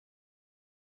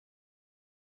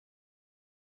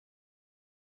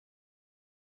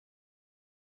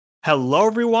Hello,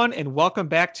 everyone, and welcome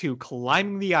back to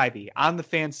Climbing the Ivy on the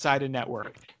Fansided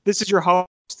Network. This is your host,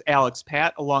 Alex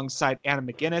Pat, alongside Anna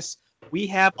McGinnis. We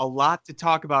have a lot to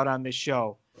talk about on this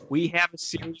show. We have a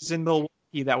series in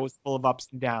Milwaukee that was full of ups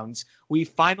and downs. We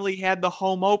finally had the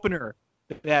home opener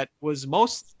that was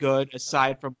most good,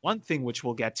 aside from one thing which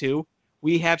we'll get to.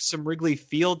 We have some Wrigley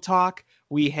Field talk.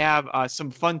 We have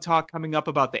some fun talk coming up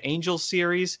about the Angels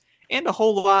series, and a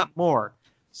whole lot more.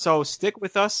 So stick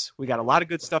with us. We got a lot of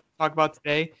good stuff to talk about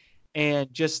today. And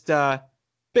just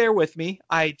bear with me.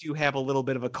 I do have a little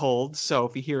bit of a cold. So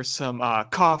if you hear some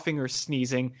coughing or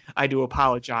sneezing, I do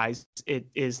apologize. It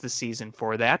is the season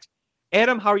for that.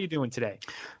 Adam, how are you doing today?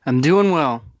 I'm doing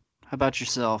well. How about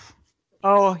yourself?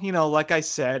 Oh, like I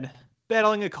said,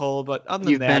 battling a cold, but other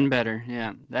than You've that, been better.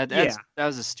 Yeah. That yeah. that's that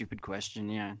was a stupid question.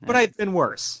 Yeah. But I've been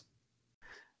worse.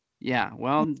 Yeah.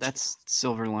 Well, that's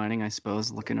silver lining, I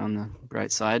suppose, looking on the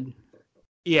bright side.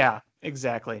 Yeah,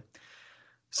 exactly.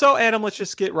 So, Adam, let's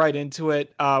just get right into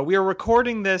it. We are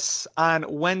recording this on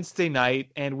Wednesday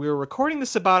night, and we were recording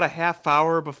this about a half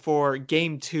hour before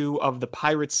game two of the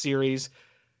Pirates series.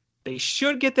 They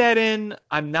should get that in.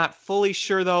 I'm not fully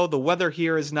sure, though. The weather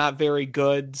here is not very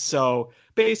good. So,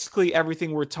 basically,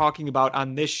 everything we're talking about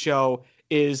on this show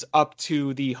is up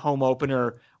to the home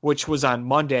opener, which was on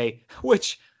Monday,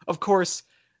 which, of course,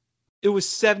 it was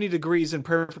 70 degrees and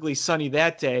perfectly sunny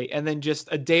that day, and then just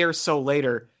a day or so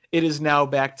later it is now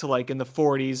back to like in the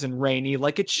 40s and rainy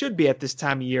like it should be at this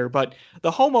time of year. But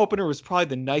the home opener was probably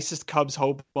the nicest Cubs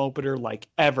home opener like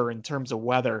ever in terms of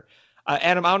weather.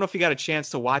 Adam, I don't know if you got a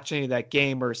chance to watch any of that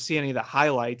game or see any of the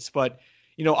highlights, but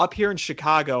up here in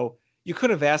Chicago, you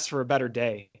couldn't have asked for a better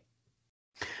day.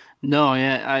 No,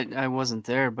 yeah, I wasn't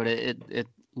there, but it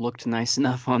looked nice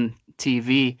enough on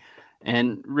TV,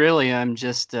 and really, I'm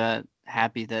just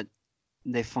happy that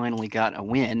they finally got a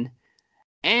win,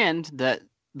 and that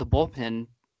the bullpen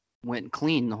went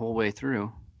clean the whole way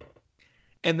through.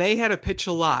 And they had to pitch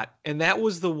a lot, and that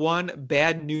was the one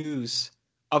bad news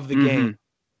of the game.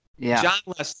 Mm-hmm. Yeah. John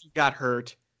Lester got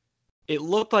hurt. It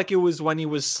looked like it was when he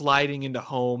was sliding into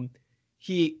home.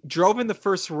 He drove in the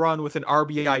first run with an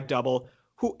RBI double.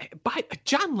 Who by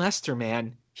John Lester,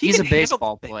 man, he He's can a handle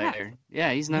baseball the bat. player.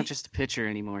 Yeah, he's not He, just a pitcher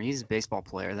anymore. He's a baseball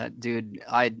player. That dude,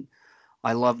 I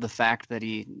love the fact that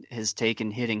he has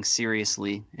taken hitting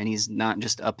seriously and he's not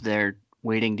just up there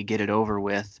waiting to get it over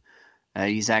with.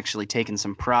 He's actually taken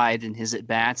some pride in his at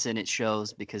bats, and it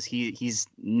shows because he's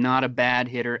not a bad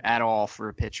hitter at all for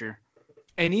a pitcher.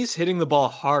 and he's hitting the ball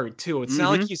hard too. It's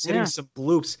not like Mm-hmm. he's hitting Yeah. some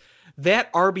bloops.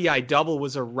 That RBI double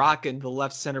was a rocket in the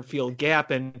left center field gap,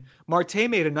 and Marte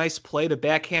made a nice play to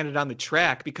backhand it on the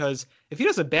track because if he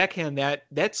doesn't backhand that,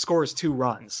 that scores 2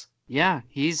 runs. Yeah,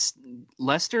 he's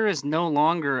Lester is no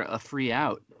longer a free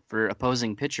out for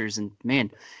opposing pitchers, and man,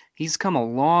 he's come a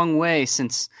long way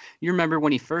since you remember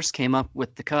when he first came up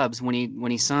with the Cubs. When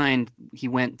he signed, he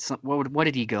went what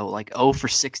did he go like 0 for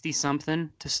 60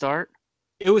 something to start?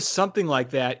 It was something like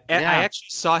that. I Yeah, actually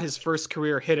saw his first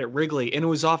career hit at Wrigley, and it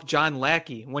was off John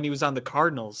Lackey when he was on the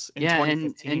Cardinals in yeah,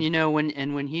 and 2015. you know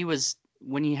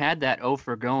when he had that 0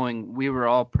 for going, we were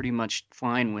all pretty much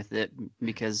fine with it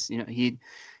because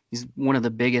he's one of the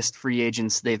biggest free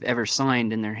agents they've ever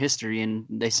signed in their history, and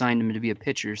they signed him to be a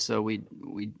pitcher, so we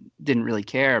didn't really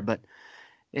care. But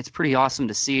it's pretty awesome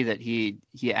to see that he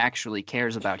actually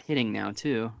cares about hitting now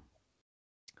too.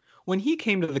 When he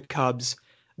came to the Cubs,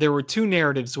 there were two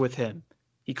narratives with him.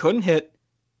 He couldn't hit,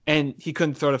 and he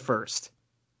couldn't throw to first.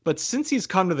 But since he's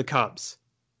come to the Cubs,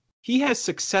 he has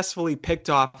successfully picked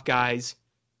off guys,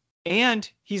 and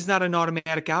he's not an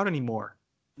automatic out anymore.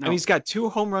 I mean, No. he's got 2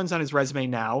 home runs on his resume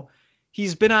now.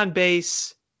 He's been on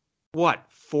base, what,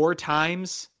 4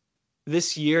 times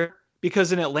this year?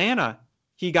 Because in Atlanta,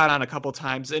 he got on a couple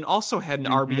times and also had an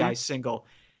Mm-hmm. RBI single.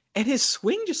 And his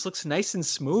swing just looks nice and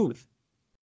smooth.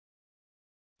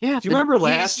 Yeah, Do you remember he's.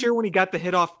 last year when he got the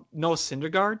hit off Noah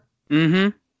Syndergaard?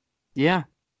 Mm-hmm. Yeah.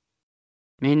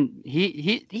 I mean,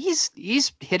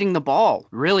 he's hitting the ball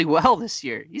really well this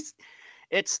year.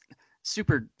 It's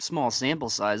super small sample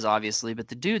size, obviously, but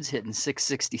the dude's hitting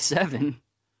 667.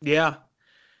 Yeah.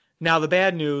 Now, the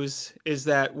bad news is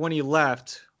that when he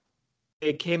left,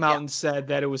 it came out Yeah. and said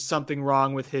that it was something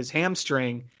wrong with his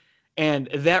hamstring. And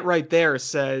that right there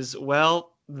says,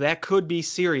 well, that could be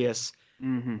serious.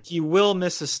 Mm-hmm. He will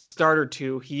miss a start or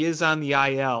two. He is on the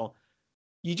IL.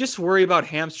 You just worry about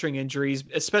hamstring injuries,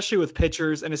 especially with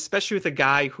pitchers and especially with a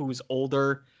guy who's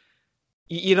older.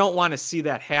 You don't want to see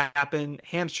that happen.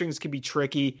 Hamstrings can be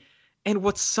tricky. And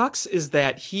what sucks is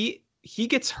that he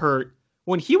gets hurt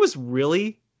when he was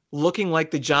really looking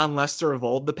like the John Lester of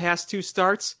old the past two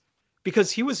starts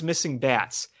because he was missing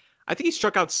bats. I think he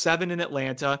struck out 7 in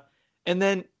Atlanta. And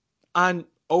then on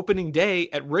opening day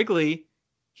at Wrigley,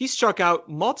 he struck out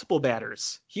multiple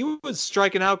batters. He was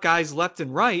striking out guys left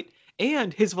and right,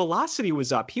 and his velocity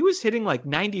was up. He was hitting like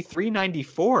 93,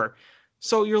 94.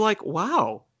 So you're like,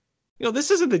 wow.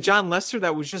 This isn't the John Lester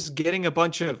that was just getting a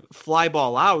bunch of fly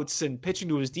ball outs and pitching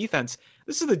to his defense.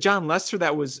 This is the John Lester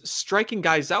that was striking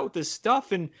guys out with this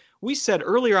stuff. And we said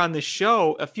earlier on this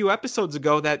show, a few episodes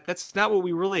ago, that that's not what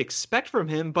we really expect from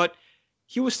him, but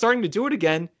he was starting to do it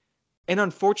again. And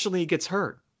unfortunately, he gets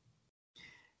hurt.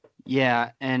 Yeah,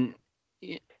 and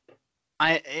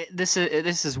this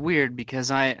is weird because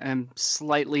I am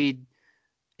slightly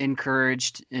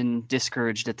encouraged and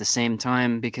discouraged at the same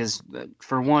time because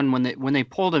for one, when they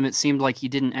pulled him, it seemed like he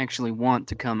didn't actually want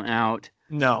to come out.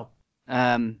 No.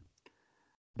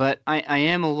 But I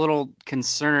am a little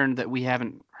concerned that we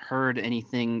haven't heard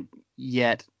anything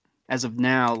yet as of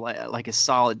now, like a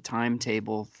solid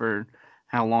timetable for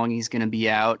how long he's going to be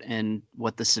out and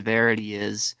what the severity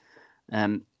is.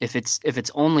 If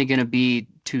it's only going to be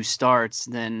 2 starts,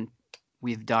 then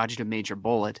we've dodged a major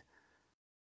bullet.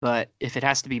 But if it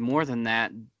has to be more than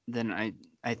that, then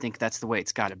I think that's the way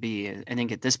it's got to be. I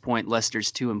think at this point,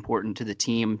 Lester's too important to the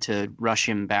team to rush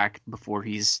him back before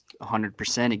he's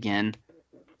 100% again.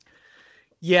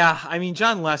 Yeah, I mean,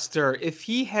 John Lester, if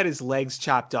he had his legs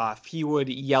chopped off, he would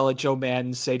yell at Joe Madden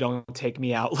and say, "Don't take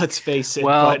me out." Let's face it.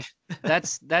 Well, but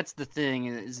that's the thing,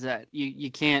 is that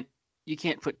you can't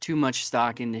put too much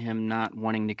stock into him not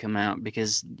wanting to come out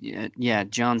because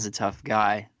John's a tough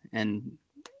guy, and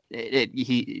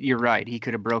you're right. He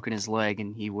could have broken his leg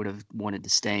and he would have wanted to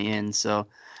stay in. So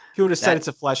he would have said it's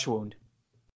a flesh wound.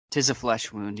 'Tis a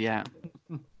flesh wound, yeah.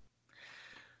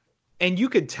 And you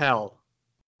could tell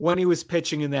when he was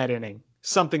pitching in that inning,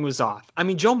 something was off. I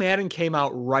mean, Joe Madden came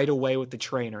out right away with the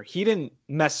trainer. He didn't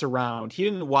mess around. He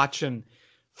didn't watch him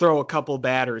throw a couple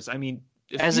batters. I mean,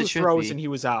 if he throws and he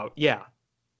was out, yeah.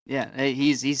 Yeah,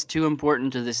 he's too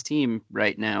important to this team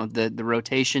right now. The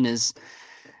rotation is,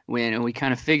 when we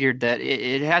kind of figured that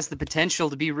it has the potential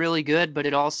to be really good, but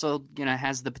it also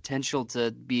has the potential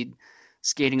to be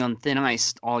skating on thin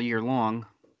ice all year long.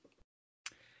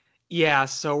 Yeah,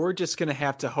 so we're just going to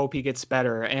have to hope he gets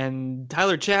better. And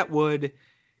Tyler Chatwood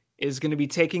is going to be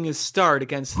taking his start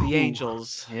against the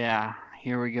Angels. Yeah,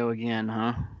 here we go again,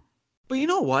 huh? But you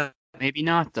know what? Maybe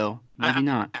not, though. Maybe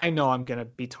not. I know I'm going to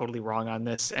be totally wrong on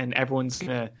this, and everyone's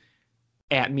going to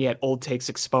at me at Old Takes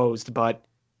Exposed, but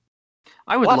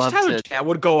I would love Tyler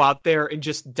Chatwood go out there and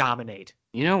just dominate.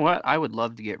 You know what? I would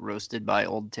love to get roasted by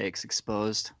Old Takes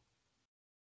Exposed.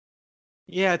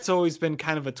 Yeah, it's always been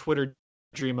kind of a Twitter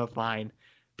dream of mine.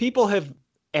 People have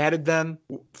added them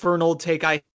for an old take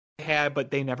I had, but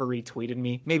they never retweeted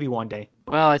me. Maybe one day.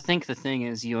 Well, I think the thing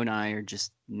is, you and I are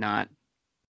just not.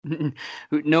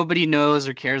 Nobody knows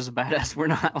or cares about us. We're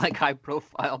not like high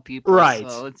profile people, right?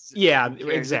 So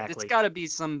exactly. It's got to be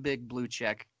some big blue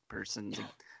check person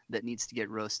that needs to get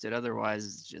roasted. Otherwise,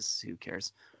 it's just who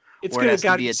cares? It's going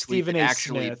to be a Stephen A.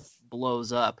 actually Smith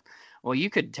blows up. Well, you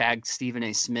could tag Stephen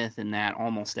A. Smith in that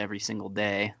almost every single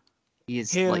day.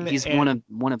 He's one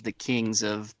of the kings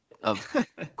of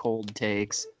cold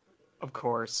takes. Of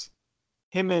course,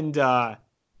 him and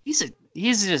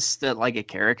he's just like a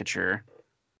caricature.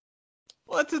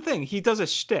 Well, that's the thing. He does a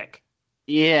shtick.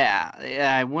 Yeah.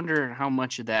 I wonder how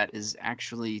much of that is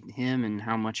actually him and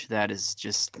how much of that is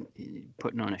just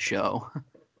putting on a show.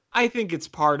 I think it's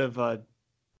part of a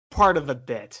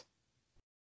bit.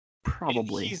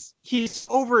 Probably. He's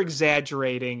over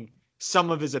exaggerating some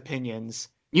of his opinions.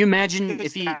 You imagine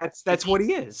if that's what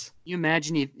he is. You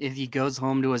imagine if he goes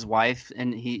home to his wife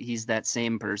and he's that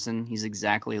same person. He's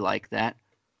exactly like that.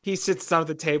 He sits down at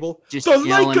the table. Just the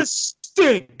yelling, Lakers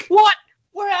stink. What?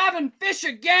 We're having fish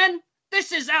again?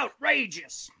 This is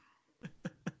outrageous.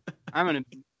 I'm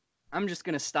just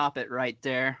gonna stop it right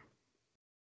there.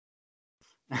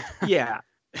 Yeah.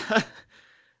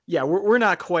 Yeah, we're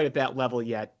not quite at that level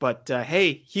yet, but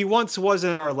hey, he once was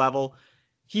at our level.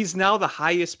 He's now the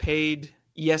highest paid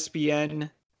ESPN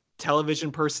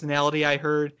television personality, I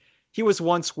heard. He was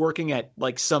once working at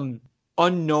like some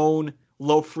unknown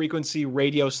low frequency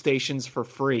radio stations for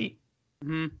free.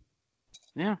 Mm-hmm.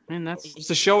 Yeah, and it's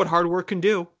a show what hard work can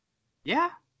do. Yeah.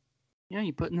 Yeah,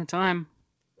 you put in the time.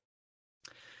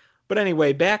 But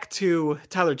anyway, back to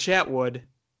Tyler Chatwood.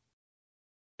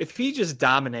 If he just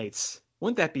dominates,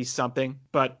 wouldn't that be something?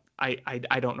 But I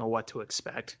don't know what to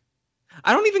expect.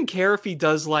 I don't even care if he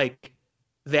does like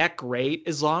that great,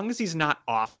 as long as he's not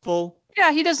awful.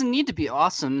 Yeah, he doesn't need to be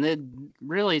awesome. The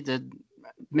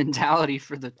mentality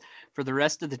for the for the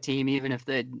rest of the team, even if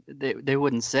they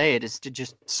wouldn't say it, is to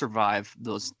just survive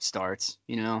those starts,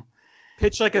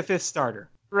 Pitch like a fifth starter.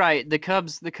 Right. The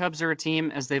Cubs are a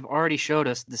team, as they've already showed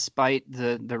us, despite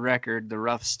the record, the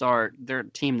rough start, they're a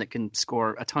team that can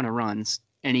score a ton of runs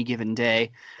any given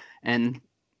day. And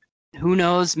who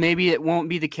knows, maybe it won't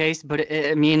be the case, but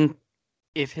I mean,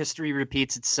 if history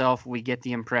repeats itself, we get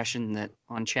the impression that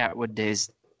on Chatwood days,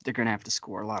 they're going to have to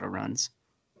score a lot of runs.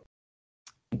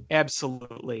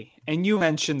 Absolutely. And you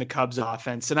mentioned the Cubs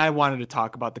offense, and I wanted to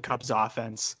talk about the Cubs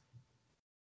offense.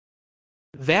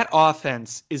 That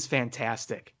offense is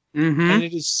fantastic. Mm-hmm. And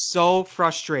it is so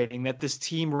frustrating that this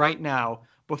team right now,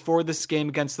 before this game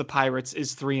against the Pirates,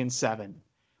 is 3-7,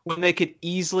 when they could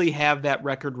easily have that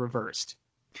record reversed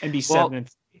and be 7-3.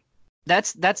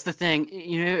 That's the thing.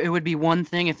 It would be one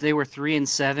thing if they were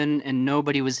 3-7 and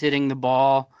nobody was hitting the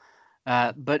ball,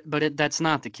 but that's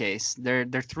not the case. They're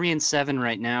 3-7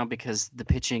 right now because the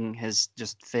pitching has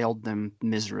just failed them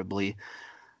miserably.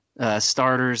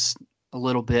 Starters a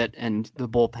little bit and the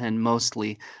bullpen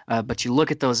mostly, but you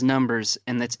look at those numbers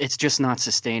and it's just not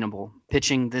sustainable.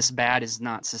 Pitching this bad is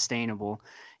not sustainable.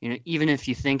 Even if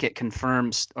you think it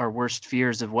confirms our worst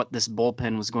fears of what this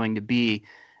bullpen was going to be,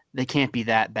 they can't be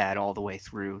that bad all the way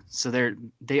through. So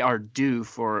they are due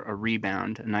for a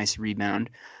rebound, a nice rebound.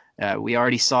 We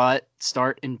already saw it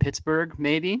start in Pittsburgh.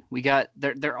 Maybe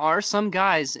there are some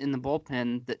guys in the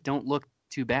bullpen that don't look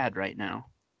too bad right now.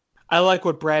 I like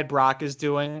what Brad Brock is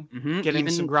doing, getting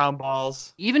even some ground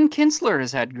balls. Even Kinsler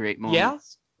has had great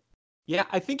moments. Yeah,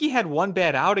 I think he had one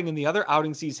bad outing, and the other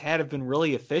outings he's had have been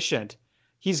really efficient.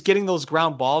 He's getting those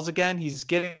ground balls again. He's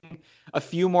getting a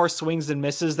few more swings and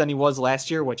misses than he was last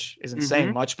year, which isn't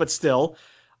saying much, but still.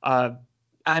 I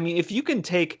mean, if you can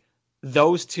take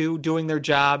those two doing their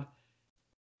job,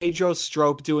 Pedro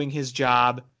Strop doing his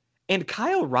job, and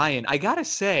Kyle Ryan, I gotta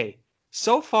say,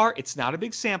 so far, it's not a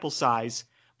big sample size,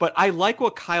 but I like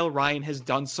what Kyle Ryan has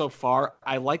done so far.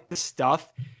 I like the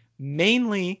stuff,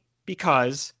 mainly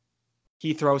because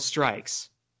he throws strikes.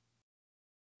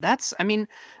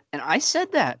 And I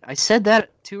said that. I said that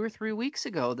 2 or 3 weeks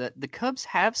ago, that the Cubs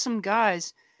have some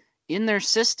guys in their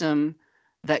system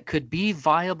that could be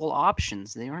viable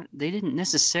options. They didn't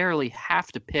necessarily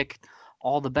have to pick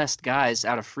all the best guys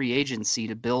out of free agency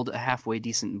to build a halfway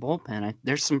decent bullpen.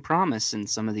 There's some promise in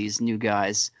some of these new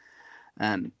guys.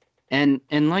 And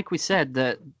like we said,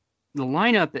 the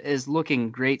lineup is looking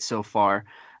great so far.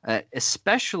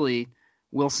 Especially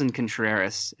Wilson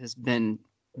Contreras has been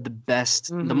the best,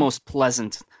 the most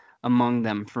pleasant among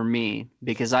them for me,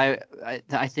 because I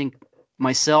think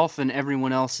myself and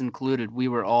everyone else included, we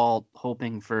were all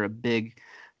hoping for a big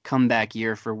comeback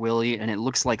year for Willie, and it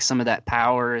looks like some of that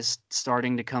power is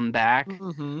starting to come back.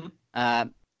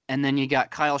 And then you got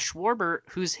Kyle Schwarber,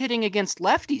 who's hitting against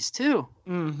lefties too.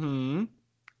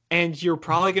 And you're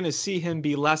probably going to see him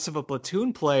be less of a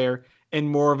platoon player and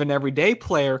more of an everyday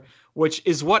player, which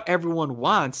is what everyone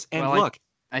wants. And look,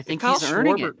 I think he's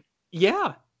earning it.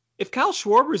 Yeah. If Kyle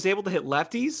Schwarber is able to hit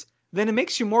lefties, then it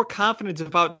makes you more confident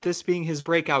about this being his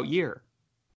breakout year.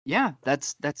 Yeah,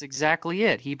 that's exactly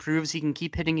it. He proves he can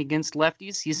keep hitting against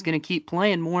lefties. He's going to keep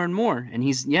playing more and more, and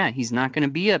he's not going to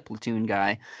be a platoon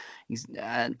guy. He's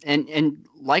and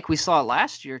like we saw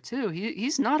last year too.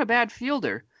 He's not a bad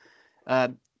fielder.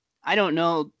 I don't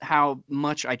know how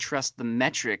much I trust the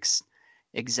metrics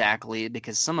exactly,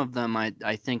 because some of them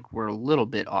I think were a little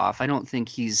bit off. I don't think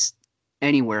he's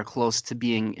anywhere close to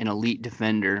being an elite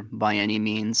defender by any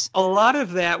means. A lot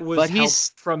of that was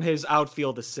helped from his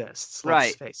outfield assists.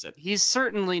 Let's face it. He's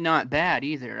certainly not bad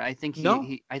either. I think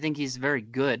I think he's a very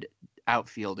good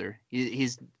outfielder.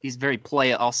 He's very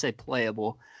I'll say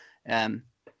playable.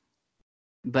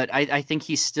 But I think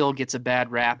he still gets a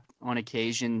bad rap on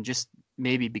occasion, just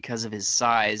maybe because of his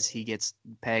size. He gets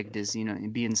pegged as,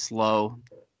 being slow.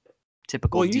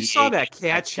 Typical. Well, you DH saw that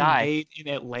catch he made in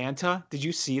Atlanta. Did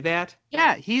you see that?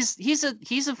 Yeah, he's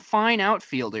a fine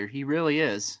outfielder. He really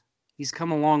is. He's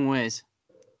come a long ways.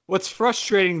 What's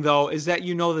frustrating though is that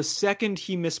the second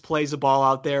he misplays a ball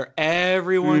out there,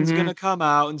 everyone's gonna come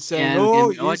out and say,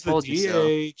 he's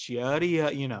the DH, yada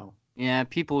yada. Yeah,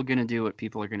 people are gonna do what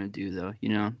people are gonna do though.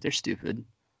 They're stupid.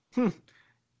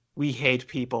 We hate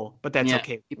people, but that's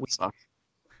okay. People suck.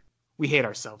 We hate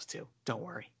ourselves too. Don't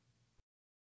worry.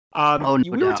 No we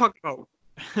were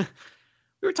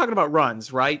talking about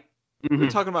runs, right? We were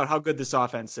talking about how good this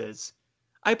offense is.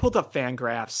 I pulled up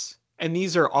Fangraphs, and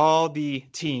these are all the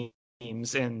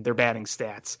teams and their batting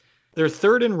stats. They're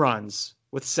third in runs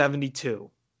with 72.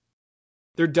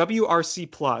 Their WRC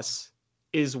plus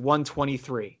is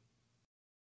 123.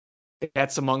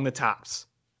 That's among the tops.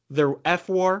 Their F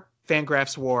WAR,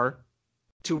 Fangraphs WAR,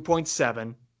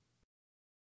 2.7.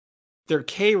 Their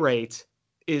K rate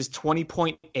is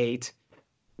 20.8,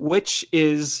 which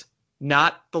is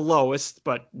not the lowest,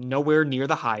 but nowhere near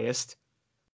the highest.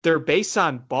 Their base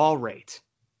on ball rate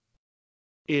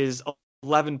is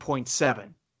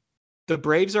 11.7. The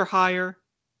Braves are higher,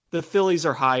 the Phillies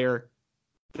are higher,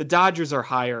 the Dodgers are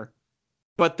higher,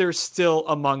 but they're still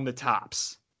among the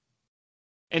tops.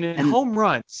 And in home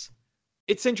runs,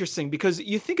 it's interesting because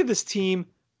you think of this team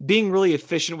being really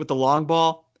efficient with the long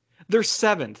ball. They're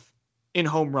 7th in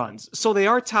home runs. So they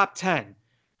are top 10,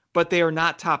 but they are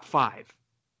not top 5.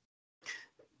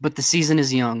 But the season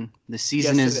is young. The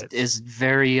season is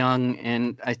very young,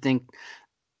 and I think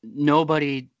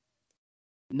nobody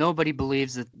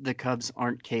believes that the Cubs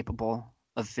aren't capable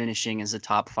of finishing as a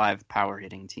top 5 power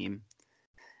hitting team.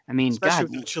 I mean,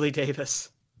 especially with Chili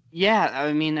Davis. Yeah,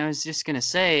 I mean, I was just gonna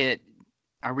say,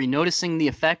 are we noticing the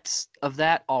effects of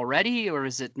that already, or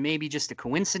is it maybe just a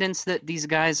coincidence that these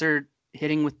guys are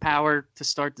hitting with power to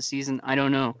start the season? I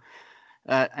don't know.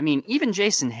 I mean, even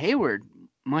Jason Hayward,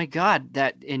 my God,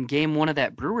 that in Game 1 of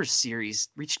that Brewers series,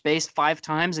 reached base 5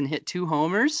 times and hit 2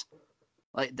 homers.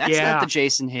 Like that's not the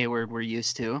Jason Hayward we're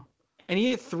used to. And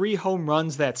he hit 3 home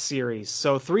runs that series.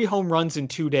 So 3 home runs in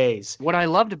 2 days. What I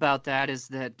loved about that is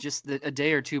that just a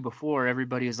day or two before,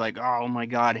 everybody was like, oh my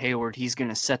God, Hayward, he's going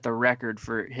to set the record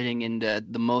for hitting into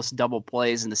the most double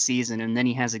plays in the season. And then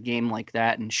he has a game like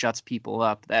that and shuts people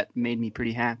up. That made me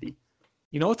pretty happy.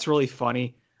 You know what's really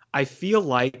funny? I feel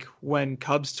like when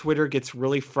Cubs Twitter gets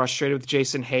really frustrated with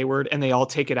Jason Hayward and they all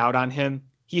take it out on him,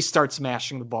 he starts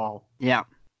smashing the ball. Yeah.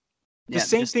 The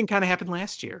same thing kind of happened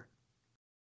last year.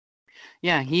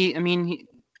 Yeah, he's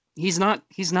not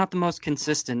the most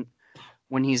consistent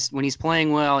when he's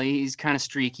playing well. He's kind of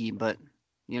streaky, but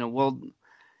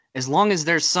as long as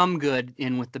there's some good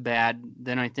in with the bad,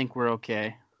 then I think we're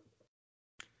okay.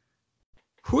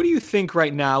 Who do you think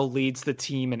right now leads the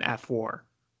team in F4?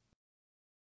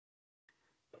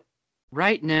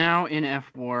 Right now in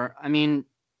F4, I mean,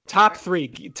 top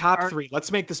three.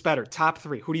 Let's make this better. Top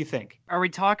 3. Who do you think? Are we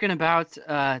talking about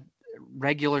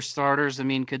regular starters? I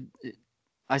mean,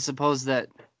 I suppose that,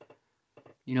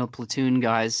 platoon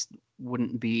guys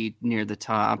wouldn't be near the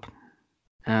top.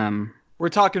 We're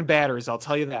talking batters, I'll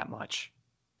tell you that much.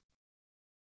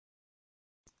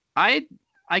 I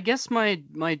guess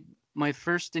my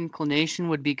first inclination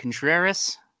would be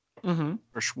Contreras or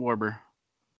Schwarber.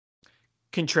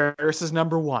 Contreras is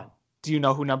number 1. Do you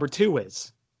know who number 2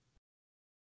 is?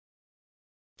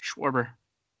 Schwarber.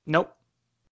 Nope.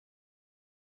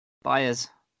 Baez.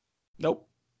 Nope.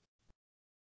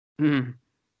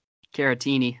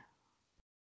 Caratini.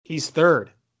 He's 3rd.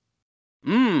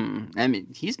 I mean,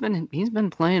 he's been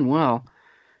playing well.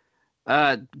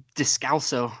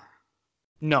 Descalso.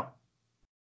 No.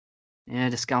 Yeah,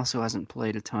 Descalso hasn't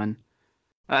played a ton.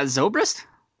 Zobrist?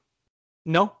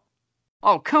 No.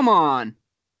 Oh, come on.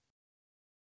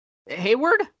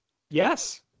 Hayward?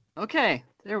 Yes. Okay.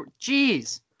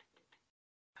 Jeez.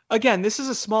 Again, this is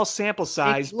a small sample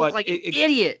size, but like an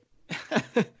idiot.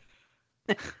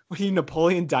 What are you,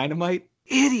 Napoleon Dynamite?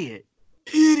 Idiot.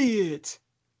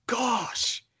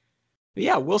 Gosh. But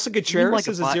yeah, Wilson Contreras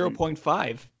is a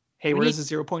 0.5. Hayward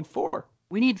is a 0.4.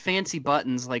 We need fancy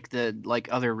buttons like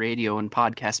other radio and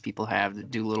podcast people have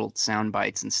that do little sound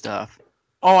bites and stuff.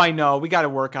 Oh, I know. We got to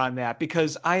work on that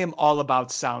because I am all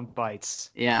about sound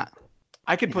bites. Yeah.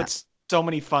 I could put so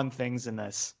many fun things in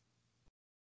this.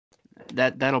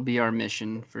 That'll be our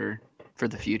mission for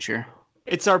the future.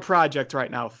 It's our project right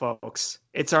now, folks.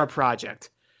 It's our project.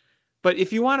 But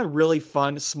if you want a really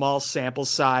fun, small sample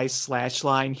size /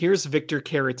 line, here's Victor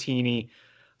Caratini.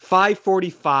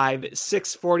 545,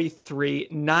 643,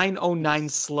 909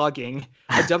 slugging,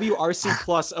 a WRC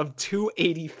plus of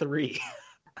 283.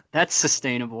 That's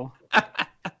sustainable.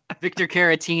 Victor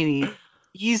Caratini,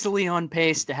 easily on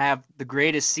pace to have the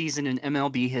greatest season in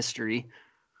MLB history.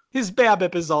 His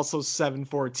BABIP is also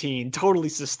 714. Totally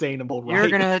sustainable,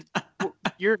 right?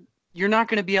 You're not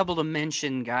gonna be able to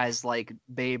mention guys like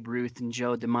Babe Ruth and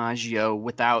Joe DiMaggio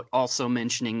without also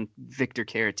mentioning Victor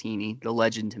Caratini, the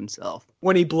legend himself.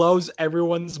 When he blows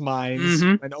everyone's minds,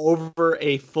 and over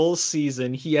a full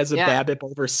season, he has a BABIP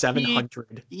over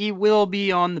 700. He will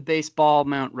be on the baseball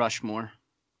Mount Rushmore.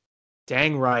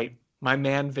 Dang right, my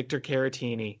man Victor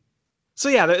Caratini. So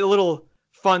yeah, a little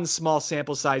fun small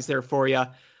sample size there for you.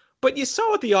 But you saw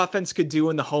what the offense could do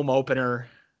in the home opener,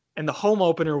 and the home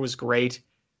opener was great.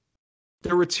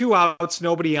 There were 2 outs,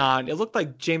 nobody on. It looked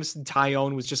like Jameson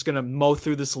Taillon was just going to mow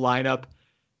through this lineup.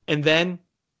 And then,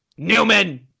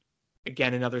 Newman!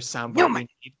 Again, another soundbite.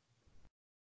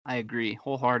 I agree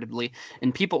wholeheartedly.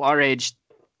 And people our age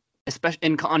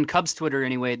especially on Cubs Twitter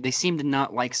anyway, they seem to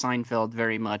not like Seinfeld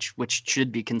very much, which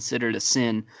should be considered a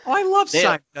sin. Oh, I love They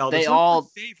Seinfeld. they It's one of my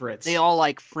all they favorites. all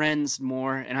like Friends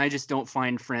more, and I just don't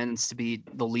find Friends to be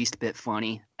the least bit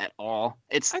funny at all.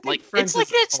 I think Friends is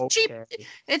It's cheap. okay.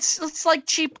 It's like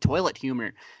cheap toilet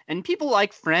humor, and people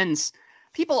like Friends.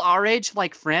 People our age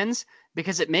like Friends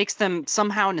because it makes them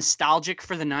somehow nostalgic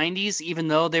for the '90s, even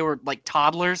though they were like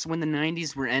toddlers when the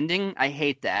 '90s were ending. I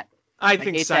hate that. I I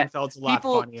think hate that. Seinfeld's a lot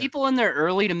funnier. People in their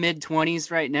early to mid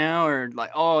 20s right now are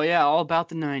like, "Oh yeah, all about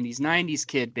the '90s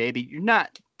kid, baby." You're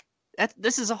not.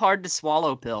 This is a hard to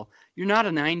swallow pill. You're not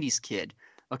a '90s kid,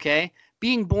 okay?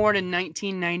 Being born in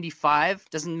 1995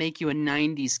 doesn't make you a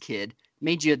 '90s kid. It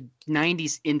made you a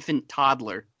 '90s infant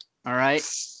toddler, all right?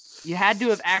 You had to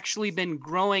have actually been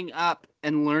growing up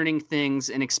and learning things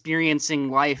and experiencing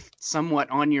life somewhat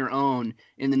on your own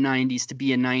in the '90s to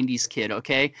be a '90s kid,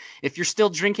 okay? If you're still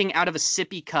drinking out of a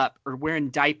sippy cup or wearing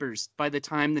diapers by the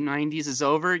time the '90s is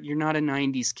over, you're not a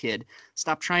 '90s kid.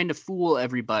 Stop trying to fool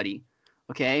everybody,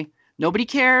 okay? Nobody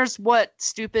cares what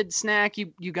stupid snack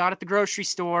you got at the grocery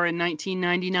store in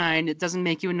 1999. It doesn't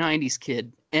make you a '90s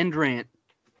kid. End rant.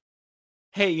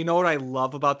 Hey, you know what I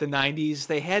love about the 90s?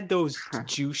 They had those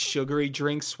juice sugary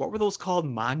drinks. What were those called?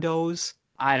 Mondos?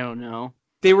 I don't know.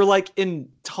 They were like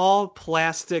in tall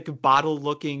plastic bottle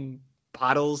looking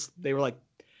bottles. They were like,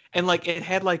 and like it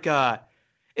had like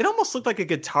it almost looked like a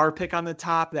guitar pick on the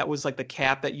top. That was like the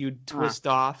cap that you'd Huh. twist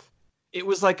off. It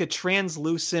was like a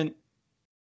translucent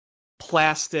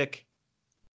plastic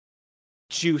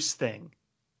juice thing,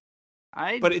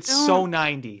 I but it's so don't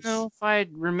 90s. know if I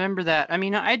remember that. I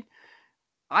mean,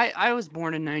 I was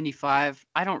born in '95.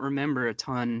 I don't remember a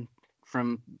ton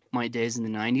from my days in the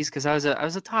 '90s because I was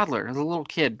a toddler, I was a little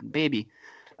kid, baby.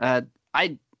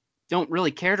 I don't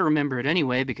really care to remember it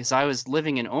anyway because I was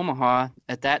living in Omaha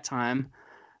at that time.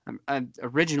 I'm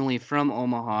originally from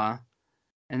Omaha,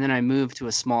 and then I moved to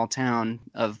a small town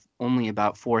of only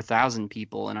about 4,000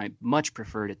 people, and I much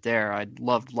preferred it there. I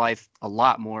loved life a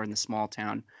lot more in the small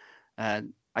town. Uh,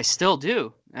 I still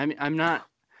do. I mean, I'm not.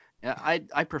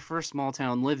 I prefer small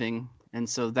town living, and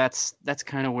so that's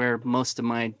kind of where most of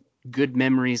my good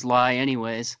memories lie,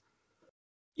 anyways.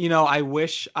 You know, I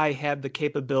wish I had the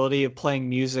capability of playing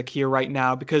music here right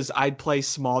now because I'd play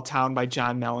Small Town by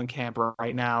John Mellencamp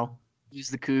right now. Who's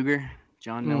the cougar?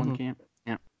 John Hmm. Mellencamp.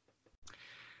 Yeah.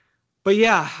 But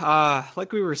yeah,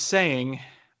 like we were saying,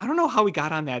 I don't know how we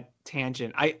got on that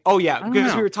tangent. Oh yeah, I don't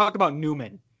because we know. were talking about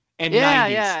Newman and Yeah,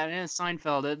 90s. yeah, and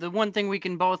Seinfeld. The one thing we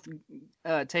can both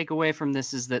take away from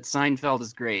this is that Seinfeld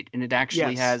is great, and it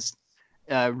actually Yes. has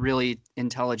really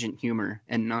intelligent humor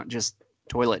and not just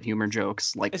toilet humor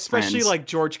jokes like Especially Friends. like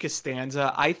George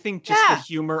Costanza. I think just the Yeah,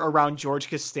 humor around George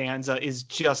Costanza is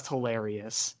just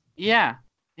hilarious. yeah,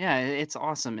 yeah. It's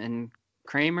awesome, and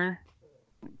Kramer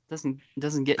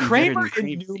doesn't get any better Kramer than and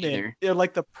Kramer Newman, either. they're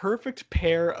like the perfect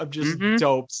pair of just Mm-hmm.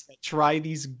 dopes that try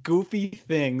these goofy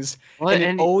things Well, and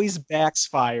it always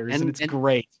backfires and it's and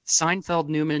great. Seinfeld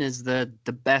Newman is the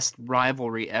best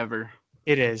rivalry ever.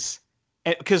 It is.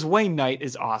 Because Wayne Knight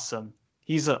is awesome.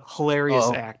 He's a hilarious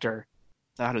Oh, actor.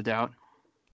 without a doubt.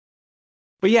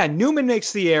 But yeah, Newman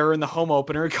makes the error in the home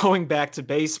opener, going back to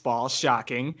baseball.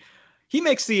 Shocking. He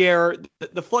makes the error.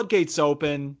 The floodgates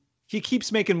open. He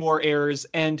keeps making more errors.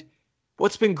 And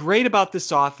what's been great about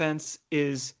this offense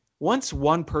is once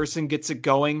one person gets it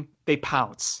going, they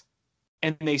pounce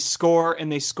and they score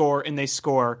and they score and they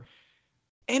score.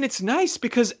 And it's nice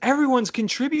because everyone's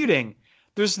contributing.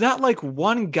 There's not like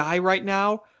one guy right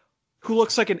now who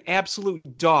looks like an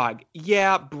absolute dog.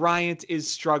 Yeah, Bryant is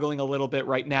struggling a little bit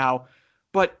right now,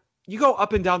 but you go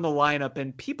up and down the lineup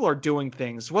and people are doing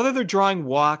things, whether they're drawing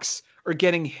walks or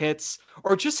getting hits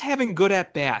or just having good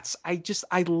at bats.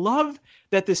 I love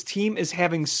that this team is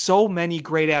having so many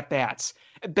great at bats.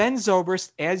 Ben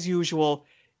Zobrist, as usual,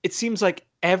 it seems like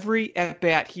every at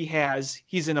bat he has,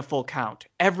 he's in a full count.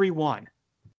 Every one.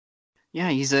 Yeah,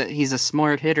 he's a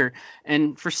smart hitter,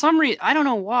 and for some reason, I don't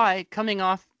know why, coming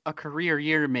off a career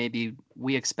year, maybe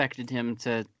we expected him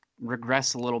to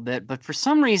regress a little bit, but for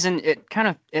some reason,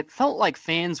 it felt like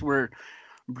fans were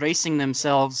bracing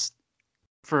themselves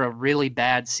for a really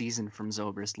bad season from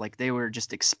Zobrist, like they were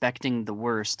just expecting the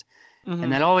worst,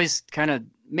 and Mm-hmm. that always kind of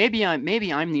maybe I'm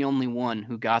the only one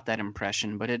who got that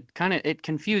impression, but it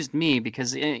confused me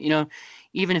because even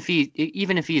if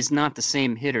he is not the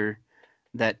same hitter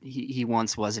that he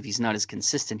once was, if he's not as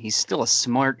consistent, he's still a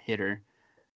smart hitter.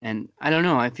 And I don't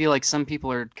know, I feel like some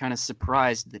people are kind of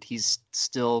surprised that he's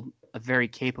still a very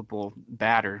capable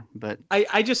batter, but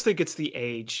I just think it's the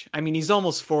age. I mean, he's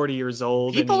almost 40 years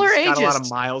old and people are he's got a lot of ageist.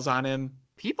 miles on him.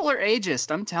 People are ageist.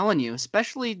 I'm telling you,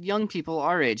 especially young people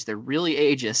our age. They're really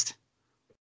ageist.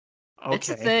 It's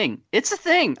a Okay. thing. It's a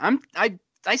thing.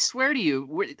 I swear to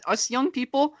you, us young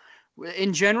people,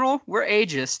 in general, we're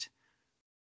ageist.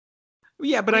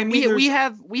 Yeah, but We I mean, we we there's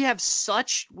have we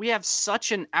have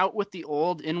such an out with the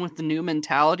old, in with the new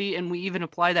mentality, and we even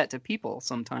apply that to people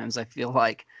sometimes. I feel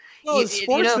like, well,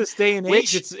 sports know, this day and age,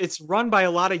 which it's run by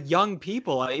a lot of young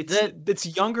people. the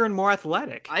It's younger and more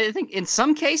athletic. I think in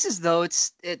some cases though,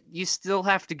 you still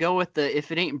have to go with the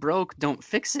if it ain't broke, don't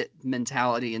fix it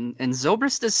mentality, and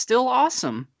Zobrist is still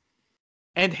awesome.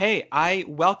 And hey, I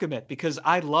welcome it because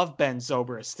I love Ben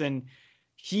Zobrist, and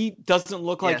he doesn't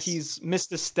look like Yes, he's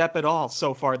missed a step at all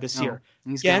so far this no, year.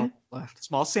 he's got a lot Again, left.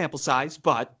 small sample size,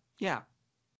 but yeah,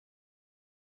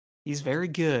 he's very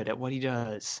good at what he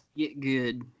does. Get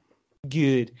good.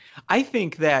 Good. I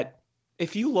think that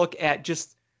if you look at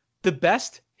just the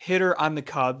best hitter on the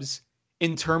Cubs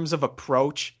in terms of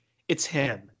approach, it's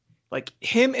him. Like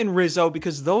him and Rizzo,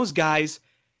 because those guys,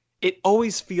 it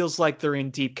always feels like they're in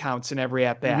deep counts in every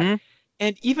at bat. Hmm.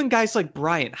 And even guys like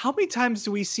Bryant, how many times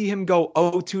do we see him go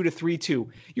 0-2 to 3-2?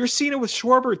 You're seeing it with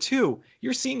Schwarber too.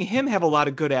 You're seeing him have a lot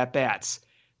of good at bats.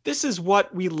 This is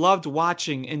what we loved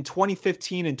watching in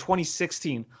 2015 and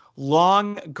 2016.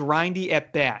 Long, grindy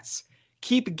at bats.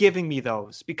 Keep giving me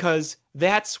those because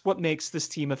that's what makes this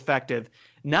team effective.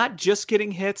 Not just getting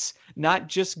hits, not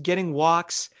just getting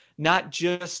walks, not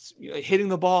just hitting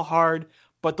the ball hard,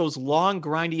 but those long,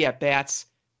 grindy at bats,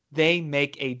 they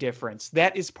make a difference.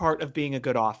 That is part of being a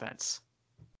good offense.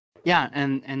 Yeah,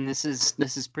 and this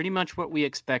is pretty much what we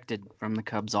expected from the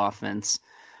Cubs offense.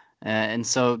 And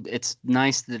so it's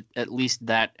nice that at least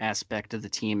that aspect of the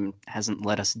team hasn't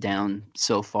let us down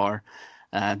so far.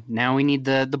 Now we need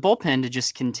the bullpen to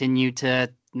just continue to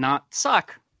not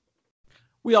suck.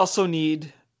 We also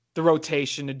need the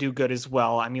rotation to do good as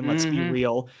well. I mean, let's be Hmm.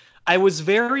 real. I was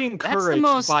very That's the encouraged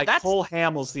most by Cole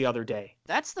Hamels the other day.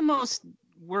 that's the most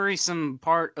worrisome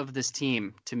part of this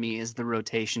team to me is the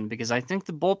rotation, because I think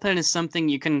the bullpen is something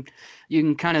you can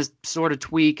kind of sort of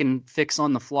tweak and fix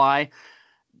on the fly.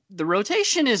 The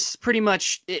rotation is pretty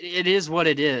much it is what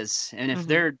it is, and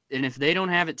Mm-hmm. if they don't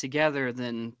have it together,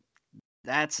 then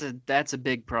that's a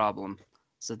big problem.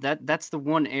 So that's the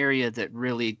one area that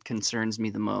really concerns me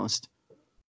the most.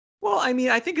 Well, I mean,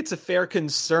 I think it's a fair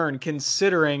concern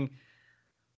considering,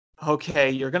 okay,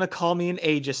 you're going to call me an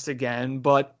ageist again,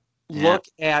 but Yeah. look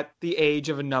at the age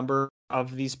of a number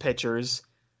of these pitchers.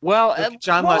 Well, Look at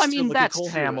John well, I Lester, mean look at that's Cole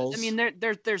true. I Hamels. mean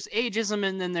there's ageism,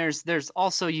 and then there's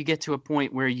also you get to a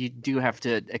point where you do have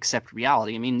to accept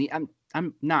reality. I mean,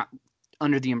 I'm not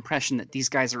under the impression that these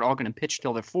guys are all going to pitch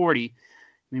till they're 40.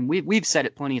 I mean, we've said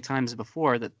it plenty of times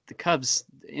before that the Cubs,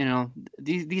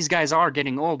 these guys are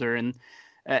getting older, and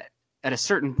at a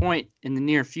certain point in the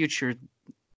near future,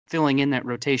 filling in that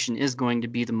rotation is going to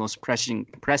be the most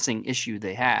pressing issue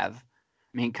they have.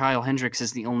 I mean, Kyle Hendricks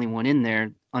is the only one in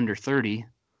there under 30,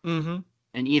 Mm-hmm.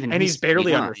 and even And he's he's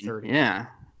barely 39. under 30. Yeah.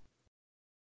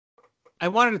 I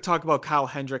wanted to talk about Kyle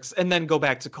Hendricks and then go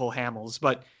back to Cole Hamels,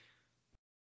 but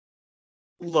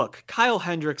look, Kyle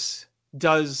Hendricks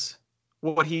does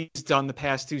what he's done the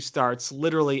past two starts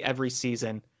literally every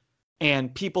season,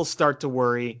 and people start to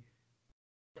worry.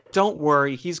 Don't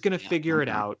worry, he's going to Yeah, figure don't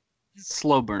it worry. out.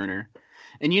 Slow burner.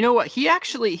 And you know what? He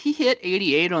hit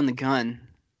 88 on the gun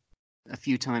a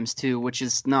few times too, which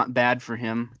is not bad for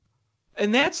him.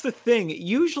 And that's the thing.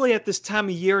 Usually at this time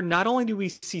of year, not only do we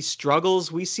see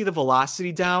struggles, we see the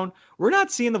velocity down. We're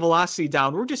not seeing the velocity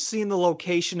down. We're just seeing the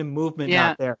location and movement Yeah,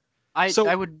 not there. I So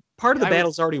I would part of the I would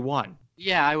battle's already won.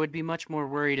 yeah, I would be much more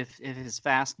worried if his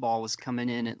fastball was coming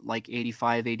in at like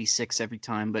 85, 86 every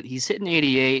time, but he's hitting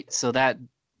 88, so that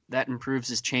improves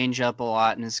his changeup a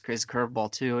lot and his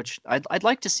curveball too, which I'd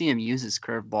like to see him use his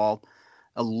curveball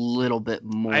a little bit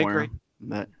I more, agree.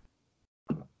 but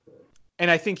And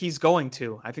I think he's going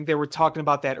to. I think they were talking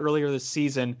about that earlier this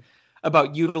season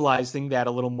about utilizing that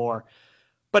a little more.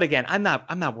 But again, I'm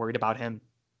not worried about him.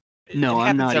 It no,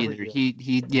 I'm happens not every either.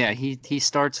 year. He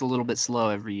starts a little bit slow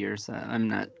every year, so I'm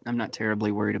not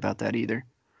terribly worried about that either.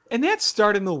 And that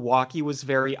start in Milwaukee was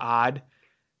very odd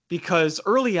because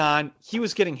early on he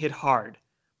was getting hit hard.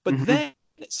 But Hmm. then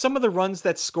some of the runs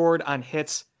that scored on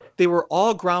hits, they were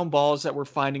all ground balls that were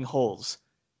finding holes.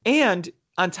 And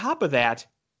on top of that,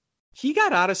 he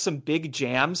got out of some big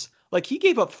jams. Like he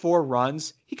gave up 4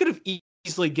 runs. He could have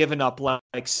easily given up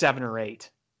like 7 or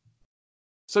 8.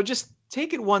 So just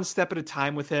take it one step at a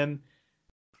time with him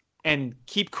and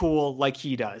keep cool like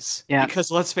he does. Yeah.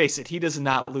 Because let's face it, he does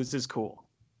not lose his cool.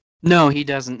 No, he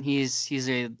doesn't. He's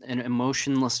an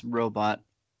emotionless robot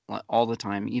all the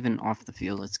time, even off the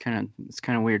field. It's kind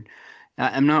of weird.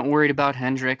 I'm not worried about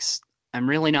Hendricks. I'm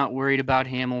really not worried about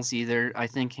Hamels either. I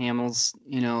think Hamels,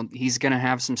 he's going to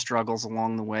have some struggles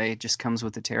along the way. It just comes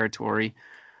with the territory.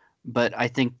 But I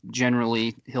think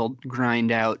generally he'll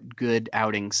grind out good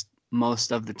outings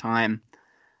most of the time.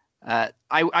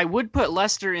 I would put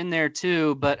Lester in there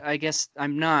too, but I guess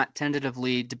I'm not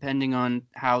tentatively, depending on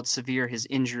how severe his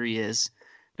injury is.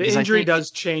 The Because I injury think,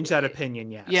 does change that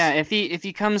opinion, yeah, yes. if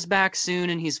he comes back soon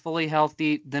and he's fully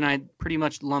healthy, then I'd pretty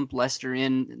much lump Lester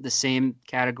in the same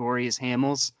category as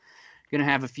Hamels. Gonna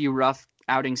have a few rough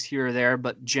outings here or there,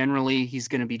 but generally he's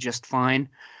gonna be just fine.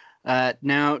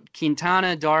 Now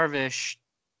Quintana, Darvish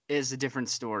is a different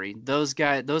story. Those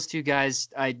two guys,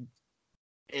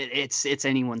 it's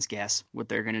anyone's guess what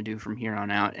they're going to do from here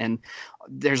on out. And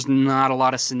there's not a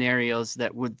lot of scenarios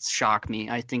that would shock me.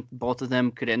 I think both of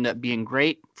them could end up being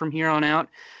great from here on out.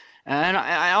 And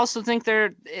I also think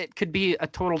it could be a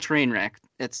total train wreck.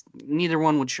 It's neither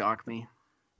one would shock me.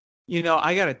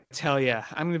 I got to tell you,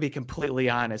 I'm going to be completely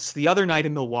honest. The other night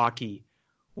in Milwaukee,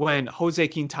 when Jose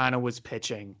Quintana was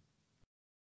pitching,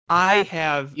 I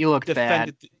have You looked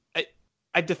bad. defended,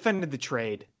 I defended the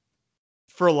trade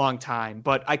for a long time,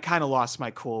 but I kind of lost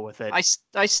my cool with it. I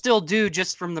still do,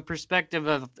 just from the perspective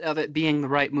of it being the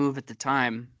right move at the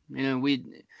time.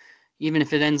 Even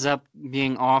if it ends up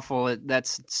being awful,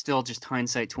 that's still just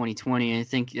hindsight 2020. I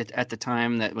think at the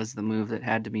time that was the move that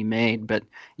had to be made. But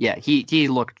yeah, he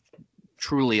looked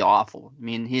truly awful. I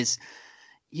mean, he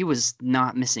was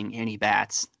not missing any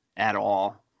bats at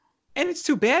all. And it's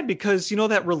too bad because,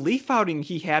 that relief outing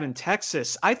he had in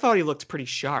Texas, I thought he looked pretty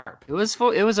sharp. It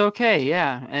was okay,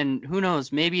 yeah. And who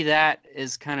knows, maybe that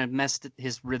is kind of messed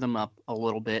his rhythm up a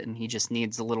little bit, and he just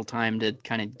needs a little time to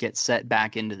kind of get set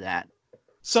back into that.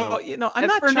 So, I'm and not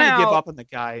for trying to give now, up on the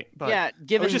guy, but yeah,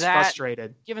 I was just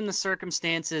frustrated. given the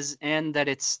circumstances, and that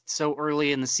it's so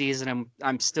early in the season,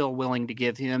 I'm still willing to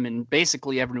give him and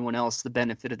basically everyone else the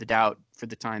benefit of the doubt for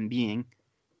the time being.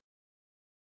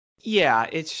 Yeah,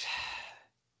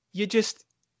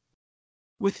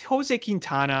 with Jose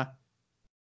Quintana,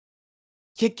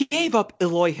 you gave up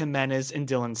Eloy Jimenez and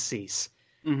Dylan Cease.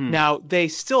 Mm-hmm. Now, they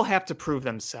still have to prove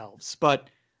themselves, but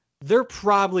they're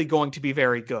probably going to be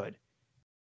very good.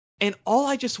 And all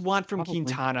I just want from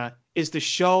Quintana is to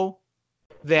show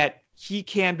that he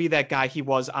can be that guy he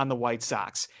was on the White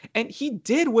Sox. And he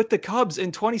did with the Cubs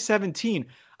in 2017.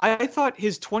 I thought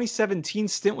his 2017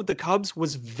 stint with the Cubs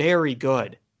was very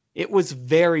good. It was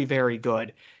very, very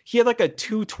good. He had like a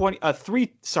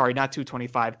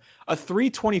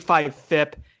 325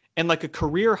 FIP and like a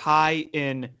career high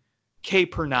in K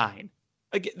per nine.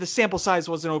 Again, the sample size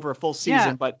wasn't over a full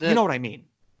season, but you know what I mean.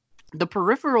 The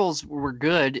peripherals were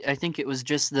good. I think it was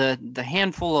just the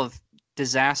handful of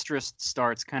disastrous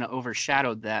starts kind of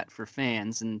overshadowed that for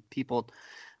fans, and people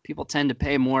tend to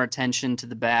pay more attention to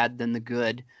the bad than the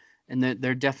good. And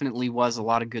there definitely was a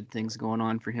lot of good things going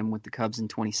on for him with the Cubs in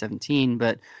 2017.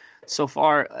 But so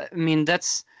far, I mean,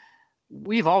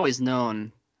 we've always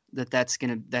known that's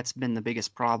been the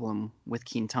biggest problem with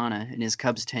Quintana in his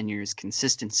Cubs tenure is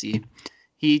consistency.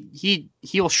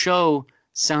 He'll show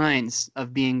signs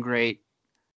of being great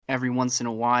every once in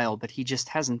a while, but he just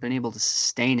hasn't been able to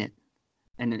sustain it.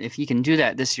 And if he can do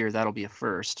that this year, that'll be a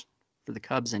first for the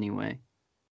Cubs anyway.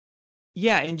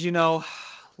 Yeah, and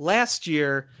last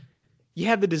year you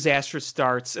had the disastrous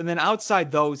starts, and then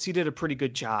outside those, he did a pretty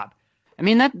good job. I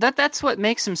mean, that's what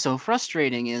makes him so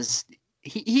frustrating is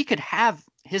he could have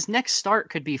his next start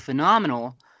could be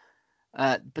phenomenal,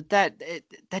 but that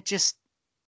just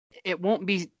it won't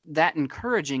be that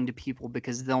encouraging to people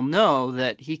because they'll know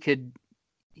that he could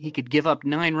give up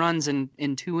 9 runs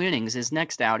in 2 innings his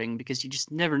next outing because you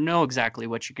just never know exactly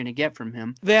what you're going to get from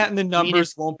him. That and the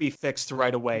numbers won't be fixed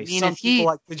right away. Some people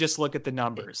like to just look at the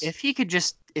numbers. If he could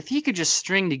just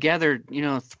string together,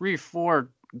 3 or 4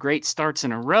 great starts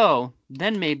in a row,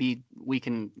 then maybe we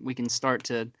can start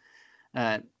to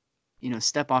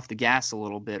step off the gas a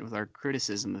little bit with our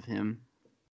criticism of him.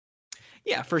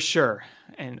 Yeah, for sure.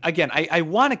 And again, I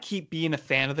want to keep being a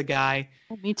fan of the guy.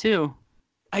 Well, me too.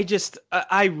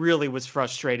 I really was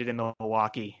frustrated in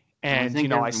Milwaukee.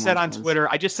 And, I said on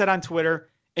Twitter,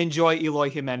 enjoy Eloy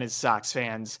Jimenez, Sox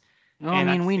fans. Oh, and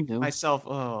I mean, we knew. Myself,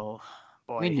 oh,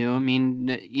 boy. We knew. I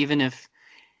mean, even if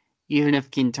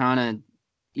Quintana,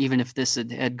 even if this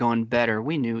had gone better,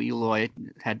 we knew Eloy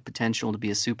had potential to be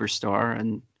a superstar.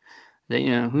 And,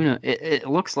 who knows? It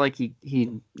looks like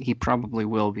he probably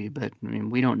will be, but, I mean,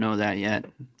 we don't know that yet.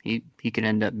 He could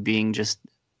end up being just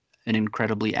an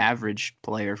incredibly average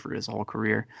player for his whole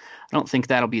career. I don't think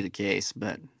that'll be the case,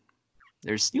 but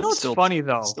there's still funny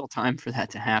though. Still time for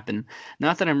that to happen.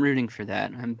 Not that I'm rooting for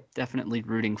that. I'm definitely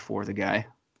rooting for the guy.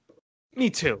 Me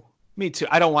too. Me too.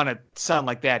 I don't want to sound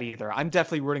like that either. I'm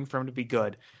definitely rooting for him to be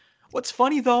good. What's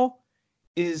funny though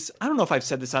is I don't know if I've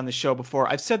said this on the show before.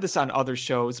 I've said this on other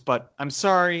shows, but I'm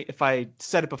sorry if I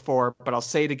said it before, but I'll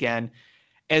say it again.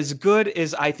 As good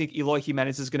as I think Eloy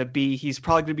Jimenez is going to be, he's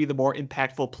probably going to be the more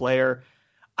impactful player.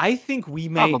 I think we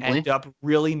may Probably. end up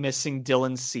really missing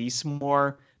Dylan Cease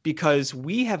more because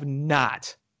we have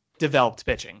not developed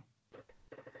pitching.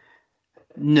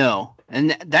 No,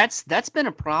 and that's been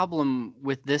a problem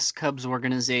with this Cubs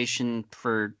organization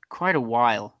for quite a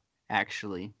while,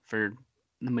 actually, for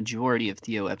the majority of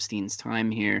Theo Epstein's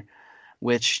time here.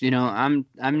 Which I'm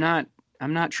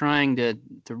not trying to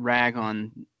rag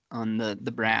on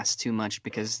the brass too much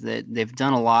because they've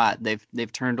done a lot.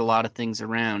 They've turned a lot of things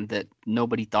around that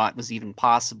nobody thought was even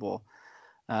possible.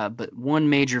 But one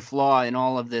major flaw in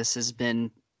all of this has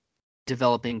been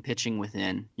developing pitching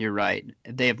within. You're right.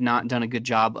 They have not done a good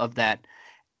job of that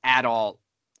at all.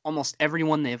 Almost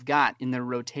everyone they've got in their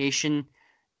rotation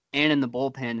and in the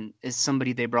bullpen is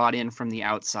somebody they brought in from the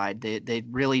outside. They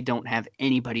really don't have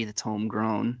anybody that's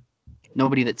homegrown.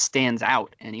 Nobody that stands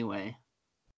out anyway.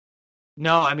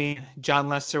 No, I mean, John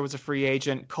Lester was a free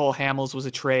agent. Cole Hamels was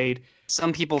a trade.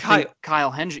 Some people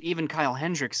Kyle, think even Kyle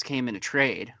Hendricks came in a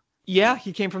trade. yeah,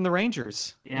 he came from the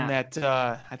Rangers in Yeah. that,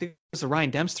 I think it was a Ryan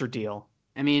Dempster deal.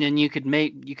 I mean, and you could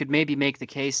maybe make the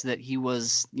case that he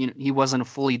wasn't a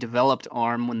fully developed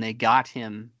arm when they got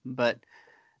him, but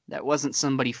that wasn't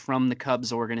somebody from the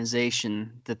Cubs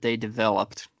organization that they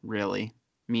developed, really.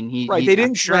 I mean, Right, they I'm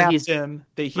didn't sure draft he's him.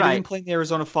 He right. didn't play in the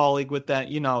Arizona Fall League with that.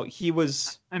 He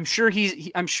was. I'm sure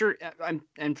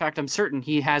in fact, I'm certain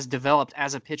he has developed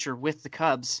as a pitcher with the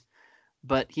Cubs,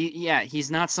 but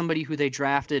he's not somebody who they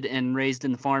drafted and raised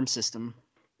in the farm system.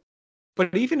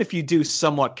 But even if you do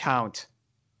somewhat count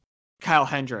Kyle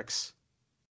Hendricks,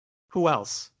 who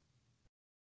else?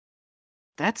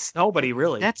 That's Nobody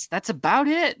really. That's about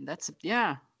it.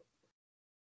 Yeah.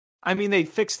 I mean, they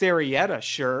fixed Arrieta,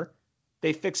 sure.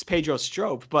 They fixed Pedro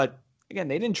Strop, but again,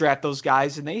 they didn't draft those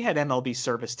guys, and they had MLB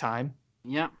service time.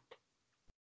 Yeah.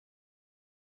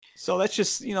 So that's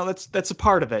just that's a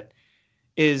part of it.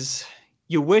 Is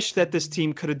you wish that this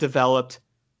team could have developed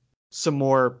some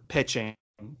more pitching,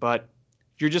 but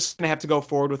you're just gonna have to go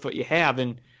forward with what you have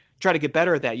and try to get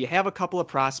better at that. You have a couple of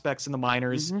prospects in the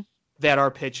minors that are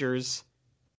pitchers.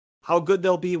 How good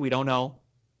they'll be, we don't know.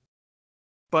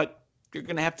 But you're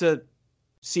going to have to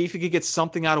see if you could get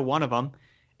something out of one of them.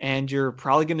 And you're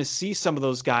probably going to see some of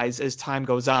those guys as time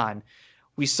goes on.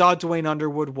 We saw Dwayne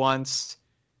Underwood once.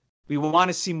 We want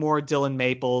to see more Dylan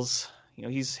Maples.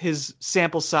 His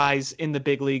sample size in the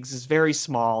big leagues is very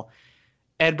small.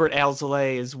 Edbert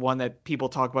Alzolay is one that people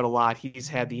talk about a lot. He's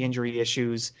had the injury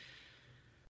issues.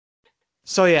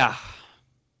 So, yeah,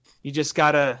 you just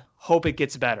got to hope it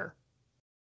gets better.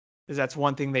 Because that's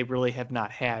one thing they really have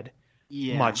not had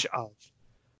much of.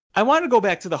 I want to go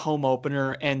back to the home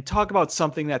opener and talk about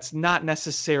something that's not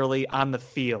necessarily on the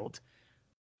field,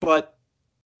 but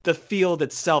the field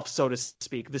itself, so to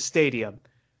speak, the stadium.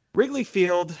 Wrigley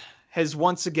Field has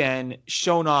once again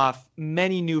shown off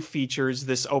many new features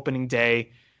this opening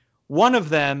day. One of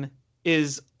them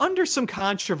is under some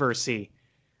controversy,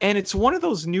 and it's one of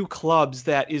those new clubs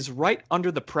that is right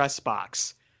under the press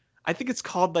box. I think it's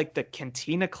called like the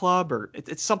Cantina Club, or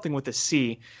it's something with a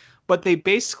C. But they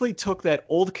basically took that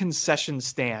old concession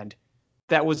stand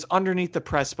that was underneath the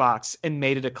press box and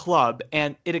made it a club,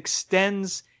 and it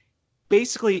extends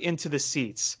basically into the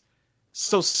seats.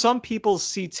 So some people's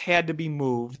seats had to be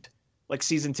moved, like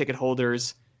season ticket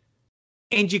holders,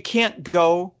 and you can't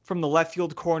go from the left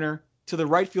field corner to the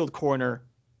right field corner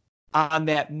on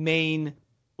that main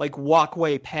like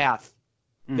walkway path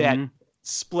that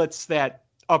splits that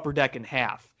upper deck in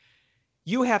half.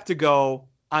 You have to go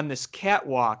on this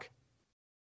catwalk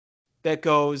that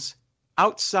goes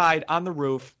outside on the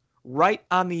roof, right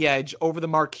on the edge over the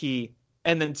marquee,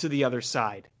 and then to the other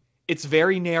side. It's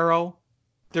very narrow.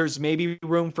 There's maybe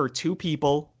room for two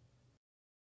people.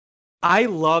 I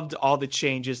loved all the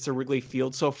changes to Wrigley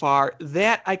Field so far.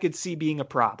 That I could see being a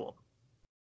problem.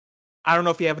 I don't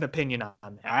know if you have an opinion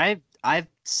on that. I've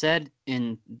said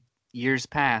in years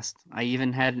past, I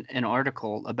even had an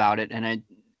article about it, and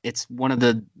it's one of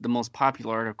the most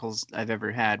popular articles I've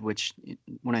ever had, which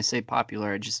when I say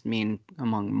popular, I just mean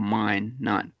among mine,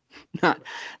 not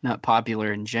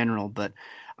popular in general. But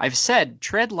I've said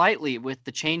tread lightly with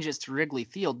the changes to Wrigley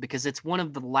Field because it's one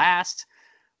of the last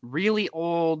really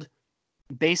old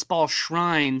baseball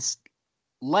shrines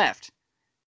left.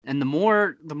 And the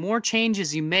more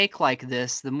changes you make like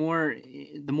this,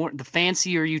 the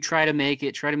fancier you try to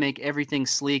make everything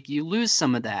sleek, you lose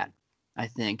some of that, I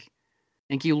think.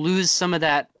 You lose some of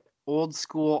that old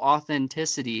school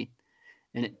authenticity.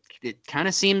 And it kind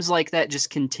of seems like that just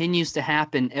continues to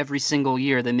happen every single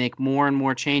year. They make more and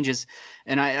more changes.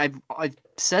 And I've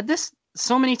said this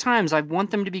so many times. I want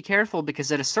them to be careful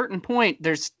because at a certain point,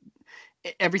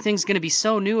 everything's going to be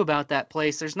so new about that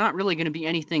place. There's not really going to be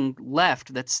anything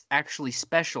left that's actually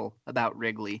special about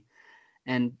Wrigley.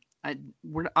 And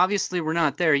we're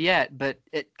not there yet, but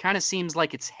it kind of seems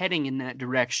like it's heading in that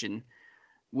direction,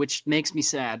 which makes me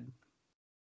sad.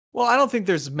 Well, I don't think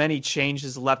there's many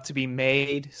changes left to be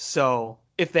made, so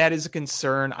if that is a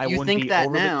concern, I You wouldn't think be that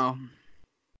overly. now?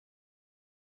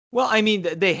 Well, I mean,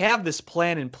 they have this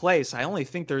plan in place. I only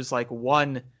think there's like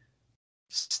one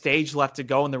stage left to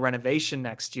go in the renovation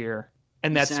next year,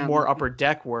 and You that's more sound upper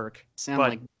deck work. sound But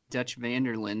like Dutch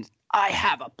Vanderland. I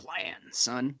have a plan,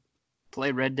 son.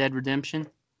 Play Red Dead Redemption.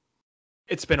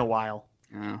 it's been a while.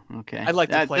 Oh, okay. I'd like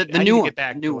to play. The I need new to one. get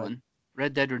back The new to it. one.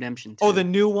 Red Dead Redemption 2. Oh, the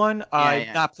new one? Yeah, I've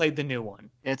yeah. not played the new one,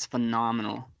 It's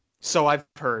phenomenal. so I've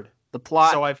heard. The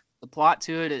plot So I've the plot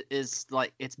to it is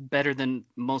like it's better than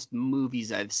most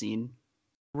movies I've seen.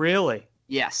 really.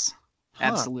 Yes. Huh.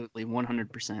 Absolutely,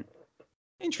 100%.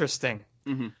 Interesting.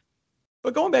 Mm-hmm.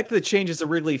 But going back to the changes at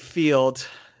Wrigley Field,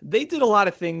 they did a lot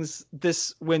of things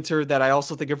this winter that I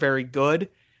also think are very good.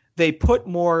 They put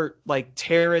more like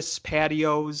terrace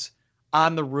patios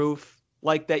on the roof,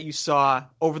 like that you saw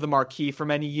over the marquee for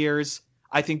many years.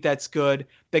 I think that's good.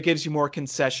 That gives you more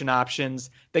concession options.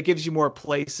 That gives you more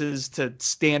places to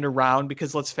stand around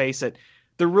because let's face it,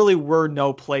 there really were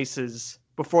no places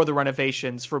before the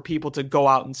renovations for people to go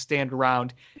out and stand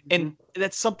around. And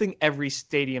that's something every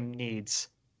stadium needs.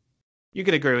 You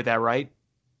could agree with that, right?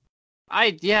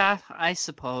 I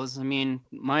suppose. I mean,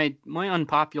 my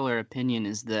unpopular opinion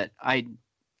is that I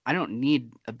don't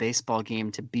need a baseball game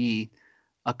to be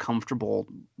a comfortable,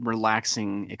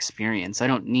 relaxing experience. I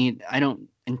don't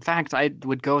in fact, I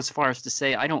would go as far as to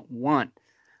say I don't want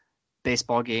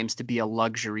baseball games to be a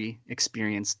luxury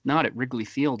experience, not at Wrigley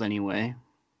Field anyway.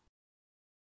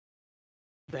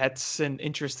 That's an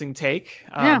interesting take.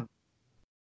 Yeah.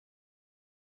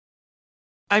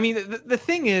 I mean, the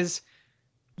thing is,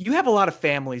 you have a lot of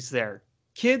families there.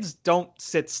 Kids don't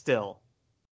sit still.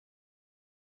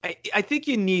 I think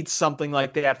you need something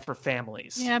like that for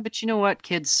families. Yeah, but you know what?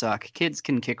 Kids suck. Kids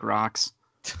can kick rocks.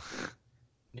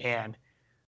 Man,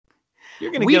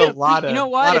 you're gonna get a lot you know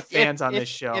of what? fans on this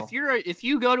show. If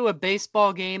you go to a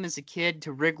baseball game as a kid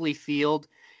to Wrigley Field,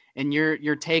 and your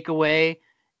takeaway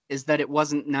is that it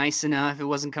wasn't nice enough, it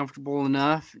wasn't comfortable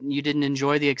enough, you didn't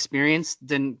enjoy the experience,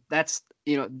 then that's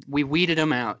we weeded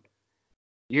them out.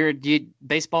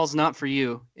 Baseball's not for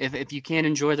you. If you can't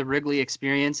enjoy the Wrigley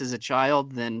experience as a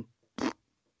child, then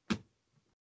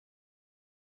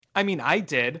I mean, I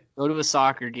did. go to a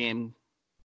soccer game.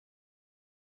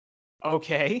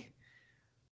 Okay.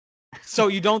 So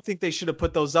you don't think they should have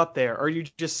put those up there, or are you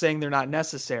just saying they're not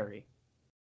necessary?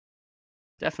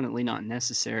 Definitely not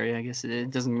necessary. I guess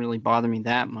it doesn't really bother me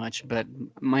that much. But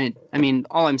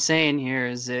all I'm saying here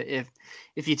is that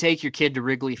if you take your kid to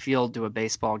Wrigley Field to a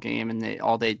baseball game and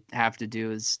all they have to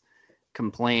do is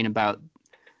complain about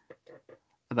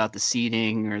the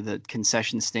seating or the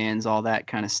concession stands, all that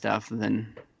kind of stuff,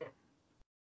 then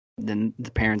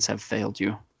the parents have failed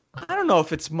you. I don't know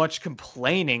if it's much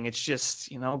complaining. It's just,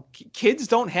 kids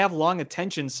don't have long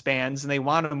attention spans and they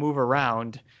want to move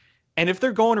around. And if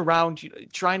they're going around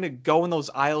trying to go in those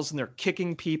aisles and they're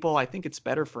kicking people, I think it's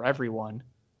better for everyone.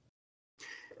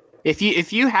 If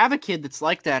you have a kid that's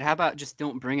like that, how about just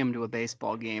don't bring him to a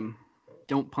baseball game?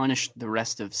 Don't punish the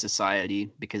rest of society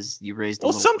because you raised a Well,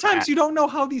 little sometimes brat. you don't know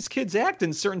how these kids act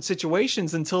in certain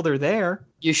situations until they're there.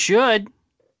 You should.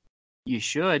 You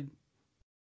should.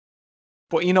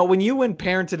 But, when you win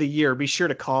Parent of the Year, be sure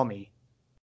to call me.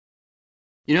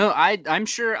 I'm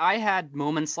sure I had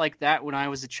moments like that when I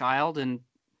was a child, and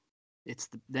it's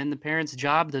then the parents'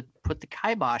 job to put the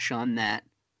kibosh on that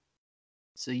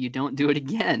so you don't do it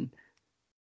again.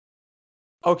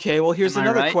 Okay, well, here's Am I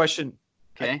another right? question.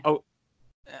 Okay.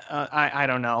 I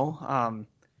don't know.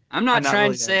 I'm not trying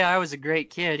really to say I was a great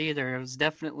kid either. It was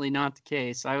definitely not the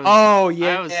case. Oh,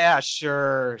 yeah,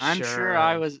 sure. I'm sure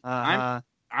I was. Uh-huh.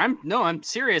 I'm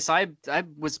serious. I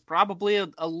was probably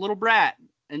a little brat.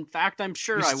 In fact, I'm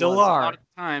sure You I still was are. a lot of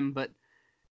the time, but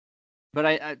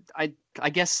I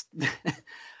guess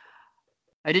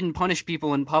I didn't punish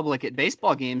people in public at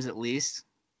baseball games, at least,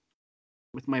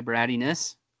 with my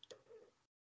brattiness.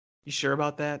 You sure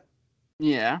about that?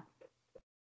 Yeah,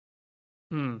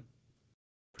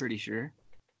 Pretty sure.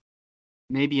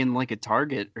 Maybe in like a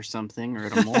Target or something, or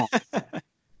at a mall.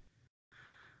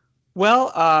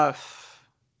 Well,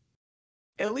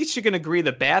 at least you can agree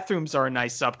the bathrooms are a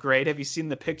nice upgrade. Have you seen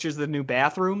the pictures of the new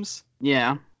bathrooms?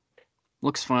 Yeah,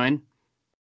 looks fine.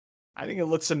 I think it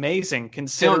looks amazing Don't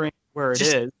considering where it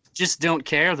just is. just don't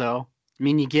care though. I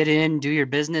mean, you get in, do your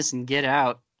business, and get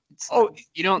out. Oh,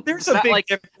 You don't. there's It's a not big like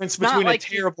difference it's not between a like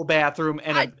terrible bathroom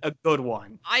and I, a good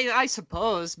one. I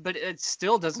suppose, but it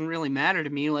still doesn't really matter to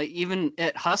me. Like even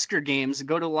at Husker games, I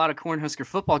go to a lot of Cornhusker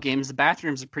football games. The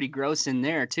bathrooms are pretty gross in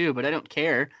there too, but I don't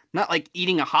care. I'm not like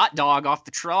eating a hot dog off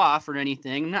the trough or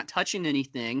anything. I'm not touching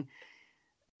anything.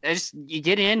 I just you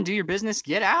get in, do your business,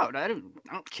 get out. I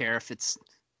don't care if it's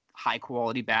high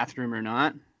quality bathroom or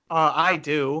not. I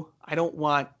do. I don't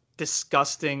want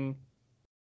disgusting,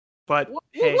 but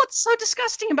hey, What's so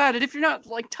disgusting about it if you're not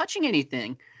like touching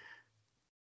anything?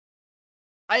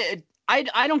 I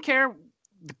don't care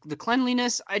the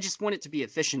cleanliness. I just want it to be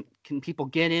efficient. Can people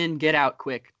get in, get out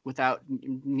quick without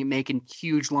making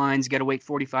huge lines? Got to wait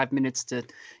 45 minutes to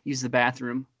use the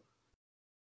bathroom.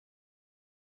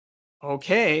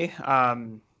 okay.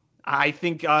 I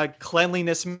think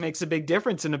cleanliness makes a big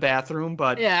difference in a bathroom,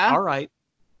 but Yeah. all right.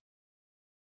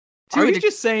 Are you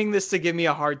just saying this to give me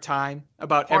a hard time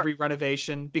about every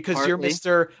renovation? Because you're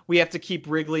Mr. We have to keep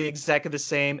Wrigley exactly the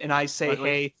same, and I say,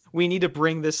 hey, we need to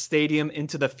bring this stadium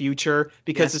into the future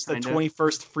because it's the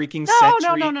 21st freaking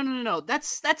century. No.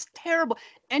 That's terrible.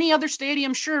 Any other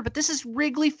stadium, sure, but this is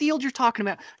Wrigley Field you're talking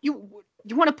about. You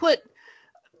want to put?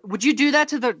 Would you do that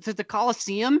to the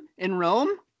Coliseum in Rome?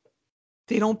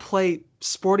 They don't play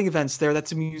sporting events there.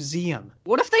 That's a museum.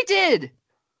 What if they did?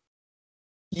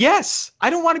 Yes, I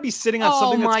don't want to be sitting on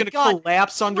something that's going to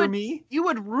collapse under me. You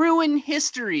would ruin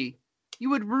history. You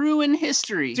would ruin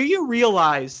history. Do you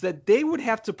realize that they would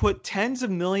have to put tens of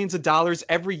millions of dollars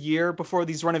every year before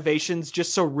these renovations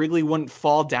just so Wrigley wouldn't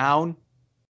fall down?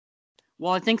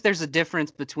 Well, I think there's a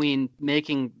difference between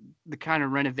making the kind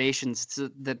of renovations to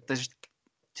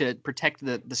protect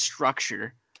the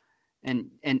structure and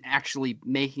actually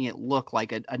making it look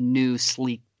like a new,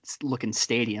 sleek looking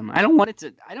stadium. I don't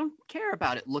care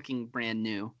about it looking brand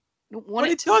new. I don't want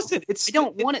it to. Doesn't. I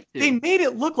don't want it to. They made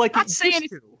it look like it used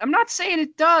to. I'm not saying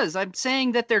it does. I'm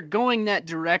saying that they're going that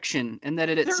direction and that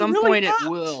at some point it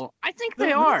will. I think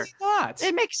they are. Really not.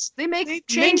 They make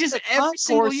changes every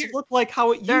single year. Look like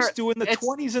how it used to in the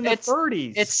 20s and the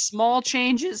 30s. It's small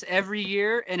changes every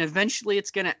year, and eventually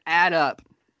it's going to add up.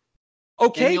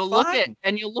 Okay,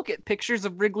 and you'll look at pictures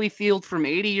of Wrigley Field from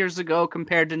 80 years ago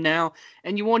compared to now,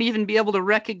 and you won't even be able to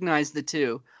recognize the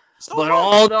two.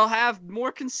 They'll have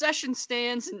more concession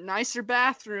stands and nicer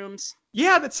bathrooms.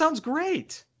 Yeah, that sounds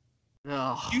great.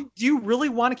 Oh. Do you really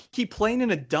want to keep playing in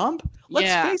a dump?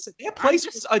 Let's face it, that place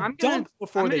was a dump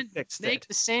before they fixed it. Make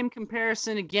the same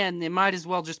comparison again. They might as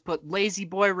well just put Lazy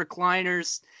Boy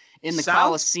recliners in the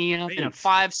Coliseum in a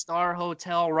 5-star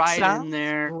hotel in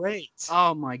there. Great.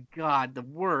 Oh my God, the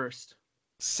worst.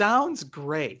 Sounds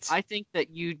great. I think that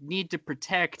you need to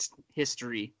protect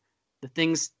history, the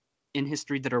things in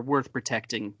history that are worth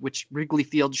protecting, which Wrigley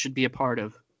Field should be a part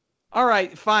of. All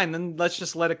right, fine. Then let's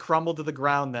just let it crumble to the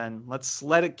ground then. Let's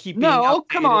let it keep being outdated.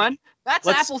 Come on. That's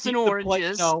apples and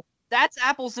oranges. No. That's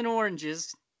apples and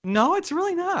oranges. No, it's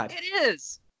really not. It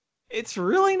is. It's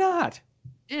really not.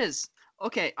 It is.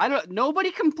 Okay,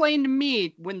 nobody complained to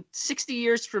me when 60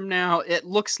 years from now it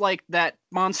looks like that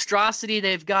monstrosity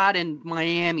they've got in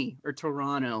Miami or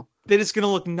Toronto. That it's going to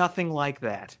look nothing like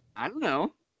that. I don't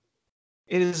know.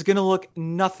 It is going to look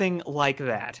nothing like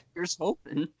that. Here's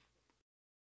hoping.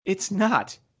 It's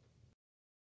not.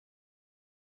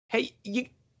 Hey, you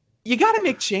got to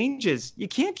make changes. You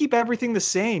can't keep everything the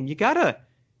same. You got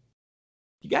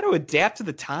to adapt to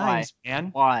the times,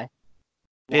 man. Why?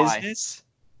 Business?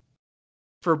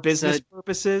 For business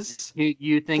purposes?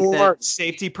 You think for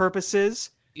safety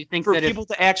purposes? You think for people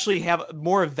to actually have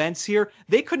more events here?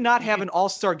 They could not have an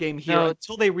all-star game here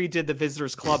until they redid the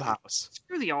visitors clubhouse.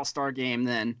 Screw the all-star game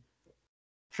then.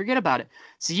 Forget about it.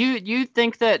 So you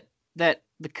think that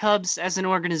the Cubs as an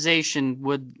organization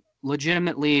would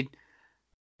legitimately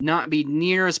not be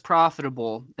near as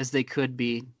profitable as they could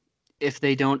be if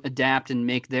they don't adapt and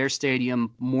make their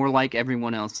stadium more like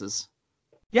everyone else's?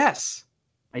 Yes.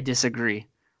 I disagree.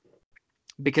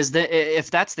 Because if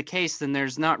that's the case, then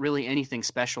there's not really anything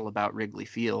special about Wrigley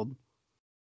Field.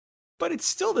 But it's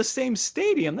still the same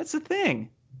stadium. That's the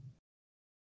thing.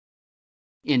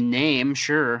 In name,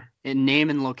 sure. In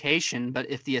name and location. But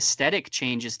if the aesthetic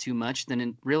changes too much, then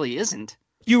it really isn't.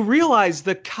 You realize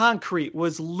the concrete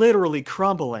was literally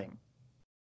crumbling.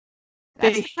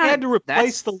 They had to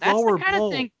replace the lower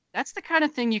bowl. That's the kind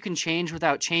of thing you can change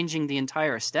without changing the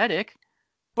entire aesthetic.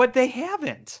 But they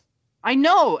haven't. I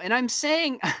know, and I'm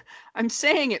saying I'm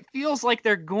saying it feels like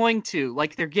they're going to,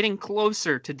 like they're getting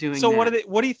closer to doing So that.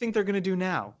 what do you think they're going to do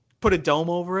now? Put a dome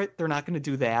over it? They're not going to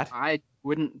do that. I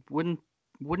wouldn't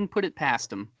put it past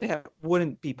them. That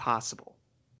wouldn't be possible.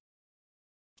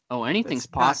 Oh, anything's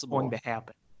That's not going possible. to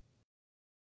happen.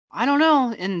 I don't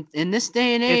know. In this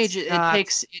day and age, It's it not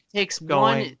takes going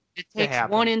one it to takes one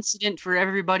happen. incident for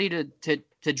everybody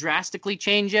to drastically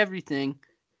change everything.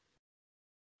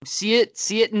 See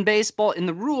it in baseball, in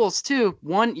the rules too.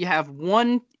 You have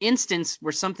one instance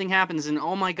where something happens and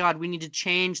oh my god, we need to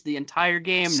change the entire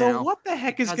game So now. what the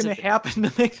heck is because going of to it. happen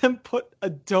to make them put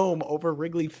a dome over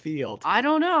Wrigley Field? I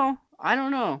don't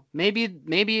know.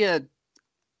 Maybe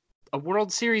a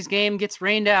World Series game gets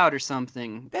rained out or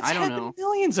something. That's I don't happened know.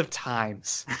 millions of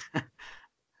times.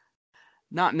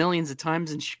 Not millions of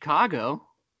times in Chicago.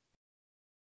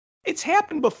 It's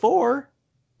happened before.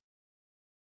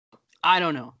 I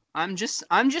don't know. I'm just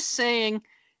saying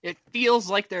it feels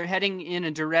like they're heading in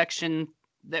a direction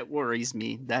that worries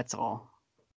me. That's all.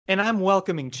 And I'm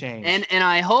welcoming change. And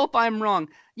I hope I'm wrong.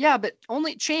 Yeah, but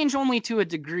only to a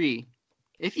degree.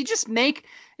 If you just make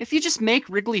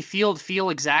Wrigley Field feel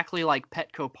exactly like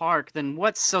Petco Park, then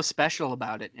what's so special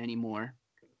about it anymore?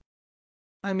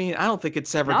 I mean, I don't think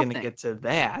it's ever going to Nothing. get to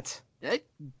that.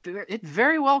 It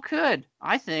very well could.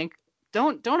 I think.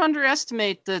 Don't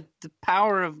underestimate the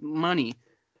power of money.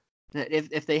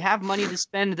 If they have money to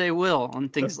spend, they will on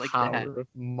things like that. The power of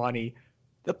money.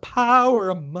 The power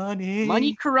of money.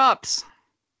 Money corrupts.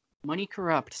 Money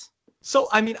corrupts. So,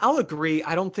 I mean, I'll agree.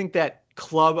 I don't think that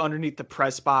club underneath the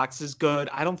press box is good.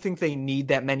 I don't think they need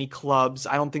that many clubs.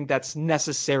 I don't think that's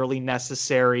necessarily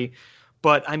necessary.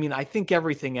 But, I mean, I think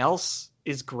everything else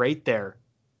is great there.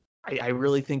 I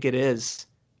really think it is.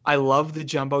 I love the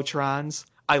Jumbotrons.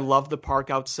 I love the park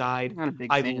outside. I'm not a big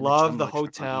I fan love of the Jumbotron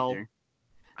hotel. either.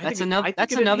 I That's think another. it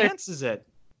That's another. enhances it.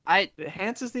 It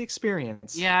enhances the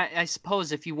experience. Yeah, I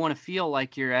suppose if you want to feel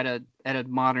like you're at a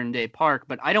modern day park,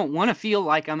 but I don't want to feel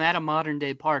like I'm at a modern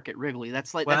day park at Wrigley.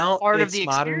 That's like Well, that's part of it's the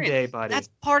modern experience. day, buddy. That's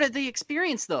part of the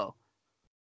experience, though.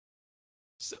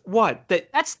 What?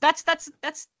 That's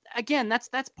again. That's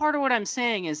part of what I'm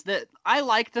saying is that I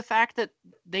like the fact that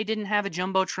they didn't have a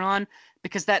Jumbotron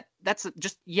because that's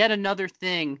just yet another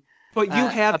thing. But you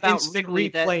have about instant Wrigley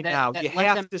replay now. that You let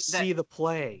have them- to see the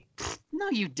play. No,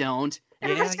 you don't. Yeah,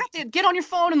 Everybody's got to get on your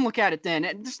phone and look at it. Then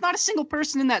there's not a single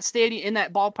person in that stadium, in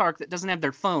that ballpark, that doesn't have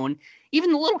their phone.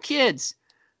 Even the little kids.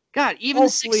 God, even Oh,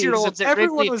 the please. 6-year-olds If at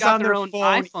everyone Wrigley was got on their their own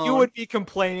phone, iPhone. you would be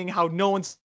complaining how no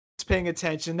one's paying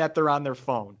attention that they're on their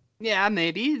phone. Yeah,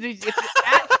 maybe. If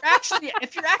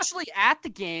you're actually at the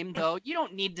game, though, you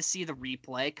don't need to see the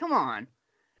replay. Come on.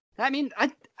 I mean,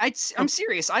 I'm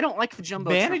serious. I don't like the Jumbotron.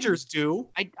 Managers do.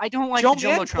 I don't like Joe the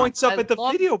Mann Jumbotron. points up at the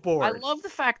video board. I love the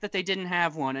fact that they didn't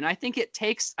have one, and I think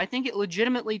it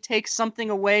legitimately takes something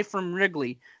away from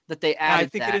Wrigley that they added. I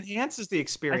think it enhances the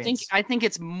experience. I think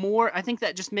it's more. I think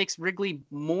that just makes Wrigley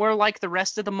more like the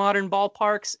rest of the modern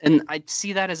ballparks, and I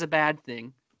see that as a bad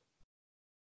thing.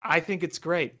 I think it's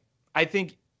great. I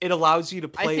think it allows you to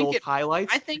play old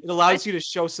highlights. It allows you to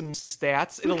show some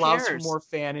stats. It allows for more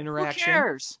fan interaction. Who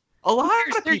cares? A lot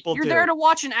of people You're do. there to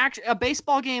watch a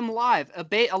baseball game live,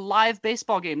 a live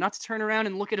baseball game, not to turn around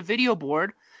and look at a video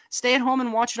board. Stay at home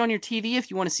and watch it on your TV if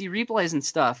you want to see replays and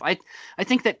stuff. I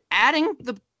think that adding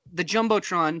the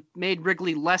Jumbotron made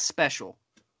Wrigley less special.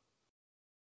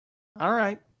 All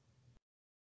right.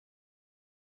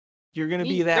 You're going to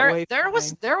be that way. There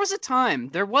was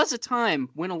a time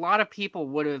when a lot of people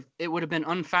it would have been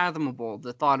unfathomable,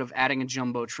 the thought of adding a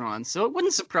Jumbotron. So it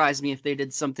wouldn't surprise me if they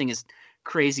did something as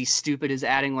crazy stupid as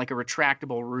adding like a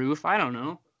retractable roof. I don't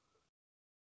know.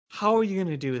 How are you going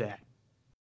to do that?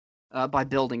 By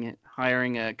building it,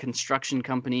 hiring a construction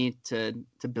company to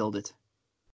build it.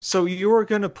 So you are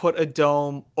going to put a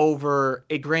dome over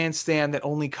a grandstand that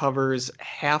only covers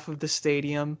half of the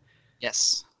stadium?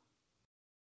 Yes.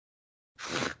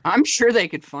 I'm sure they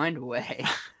could find a way.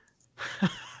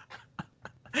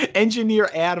 Engineer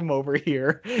Adam over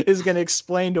here is going to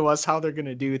explain to us how they're going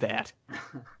to do that.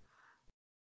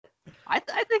 I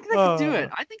think they could do it.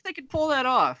 I think they could pull that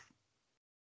off.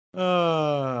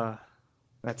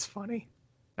 That's funny.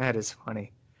 That is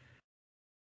funny.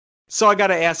 So I got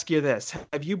to ask you this.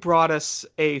 Have you brought us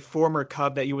a former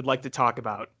Cub that you would like to talk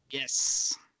about?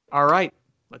 Yes. All right.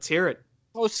 Let's hear it.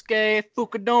 Kosuke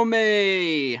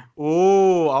Fukudome.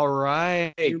 Oh, all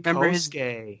right. You remember his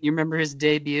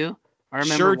debut? I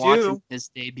remember watching his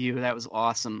debut. That was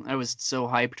awesome. I was so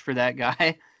hyped for that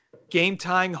guy.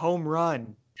 Game-tying home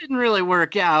run. Didn't really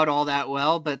work out all that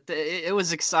well, but it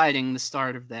was exciting, the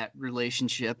start of that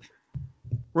relationship.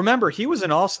 Remember, he was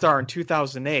an all-star in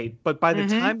 2008, but by the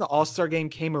Mm-hmm. time the all-star game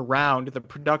came around, the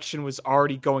production was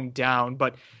already going down,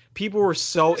 but people were He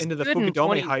so was into the good in Fukudome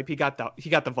 20. hype, he got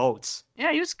the votes.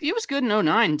 Yeah, he was good in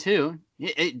 '09 too.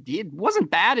 It wasn't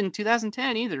bad in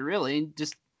 2010 either, really.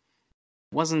 Just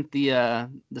wasn't the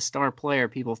star player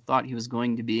people thought he was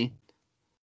going to be.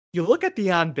 You look at the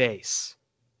on base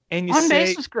and you On base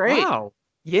say, was great. "Wow,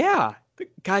 yeah, the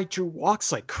guy drew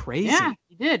walks like Yeah, crazy."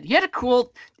 he did. He had a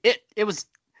cool. It was.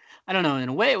 I don't know. In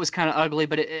a way, it was kind of ugly,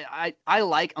 but I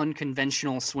like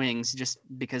unconventional swings just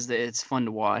because it's fun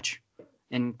to watch,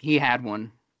 and he had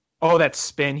one. Oh, that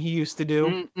spin he used to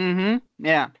do. Mm-hmm.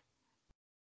 Yeah.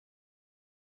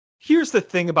 Here's the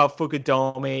thing about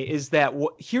Fukudome is that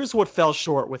here's what fell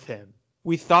short with him.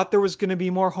 We thought there was going to be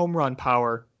more home run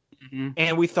power, Hmm.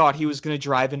 and we thought he was going to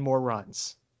drive in more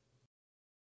runs.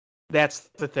 That's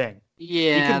the thing. He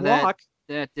Yeah, can that walk.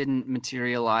 that didn't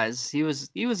materialize. He was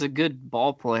a good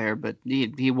ball player, but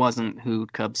he wasn't who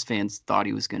Cubs fans thought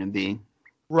he was going to be.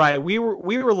 Right. We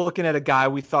were looking at a guy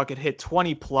we thought could hit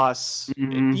 20 plus, be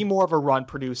Hmm. more of a run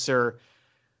producer.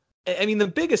 I mean, the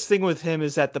biggest thing with him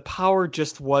is that the power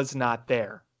just was not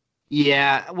there.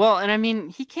 Yeah, well, and I mean,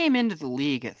 he came into the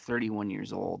league at 31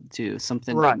 years old too.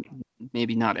 Something Right.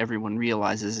 maybe not everyone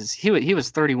realizes is he was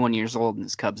 31 years old in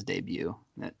his Cubs debut.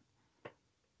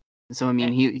 So I mean,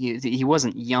 Eh, he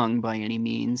wasn't young by any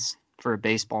means for a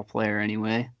baseball player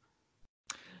anyway,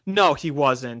 No, he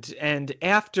wasn't. And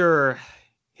after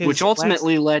which his last,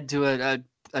 ultimately led to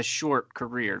a short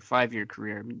career, 5-year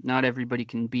career. Not everybody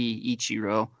can be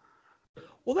Ichiro.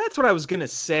 well, that's what I was going to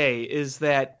say is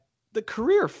that the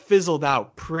career fizzled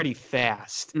out pretty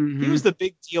fast. He Hmm. was the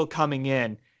big deal coming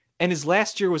in, and his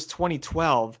last year was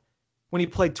 2012 when he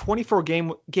played 24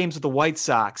 games with the White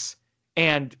Sox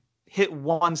and hit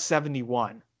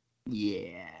 171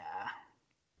 Yeah.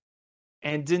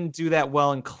 and didn't do that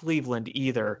well in Cleveland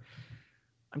either.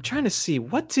 I'm trying to see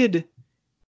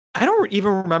I don't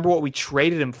even remember what we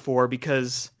traded him for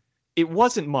because it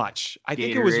wasn't much. I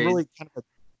think it was Gatorade, really kind of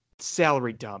a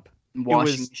salary dump. It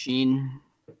washing was machine.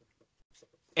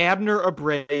 Abner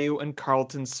Abreu and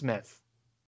Carlton Smith.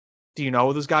 Do you know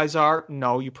who those guys are?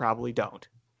 No, you probably don't.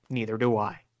 Neither do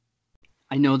I.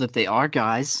 I know that they are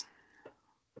guys,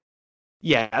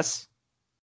 Yes,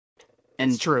 it's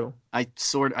and true. I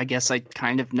guess I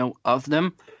kind of know of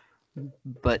them,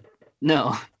 but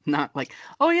no, not like,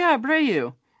 oh yeah,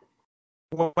 Abreu.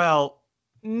 Well,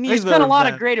 There's neither been a of lot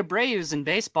of them great Abreus in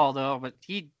baseball though, but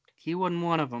he wasn't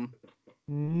one of them.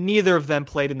 neither of them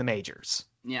played in the majors.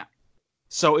 Yeah.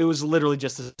 So it was literally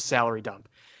just a salary dump.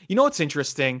 You know what's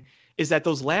interesting is that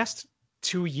those last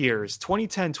 2 years,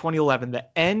 2010, 2011, the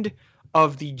end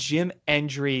of the Jim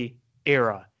Endry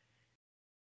era,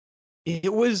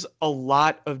 it was a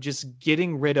lot of just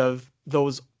getting rid of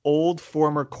those old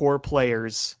former core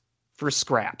players for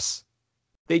scraps.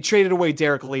 They traded away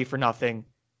Derek Lee for nothing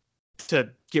to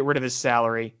get rid of his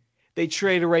salary. They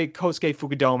traded away Kosuke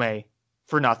Fukudome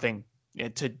for nothing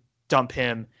to dump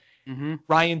him. Mm-hmm.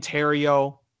 Ryan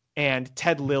Terrio and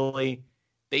Ted Lilly,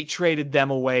 they traded them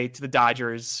away to the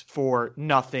Dodgers for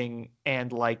nothing.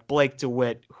 And like Blake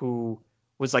DeWitt, who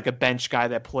was like a bench guy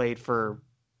that played for,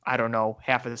 I don't know,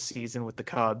 half of the season with the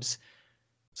Cubs.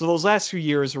 So those last few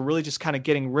years were really just kind of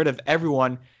getting rid of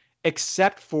everyone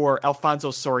except for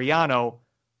Alfonso Soriano,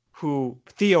 who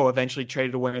Theo eventually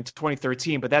traded away into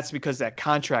 2013, but that's because that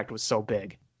contract was so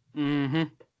big. Mm-hmm.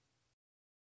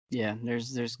 Yeah,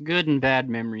 there's good and bad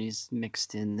memories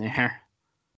mixed in there.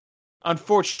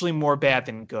 Unfortunately, more bad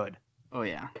than good. Oh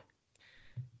yeah.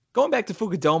 Going back to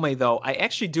Fukudome, though, I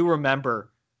actually do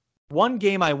remember one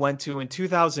game I went to in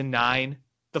 2009.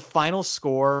 The final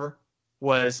score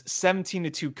was 17 to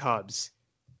 2 Cubs,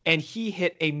 and he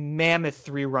hit a mammoth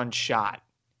 3-run shot.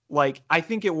 Like, I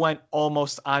think it went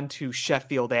almost onto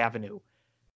Sheffield Avenue.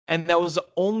 And that was the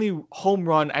only home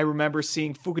run I remember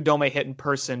seeing Fukudome hit in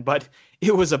person, but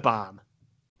it was a bomb.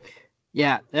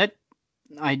 Yeah, that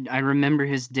I remember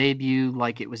his debut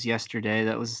like it was yesterday.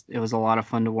 It was a lot of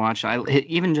fun to watch.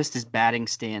 Even just his batting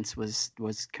stance was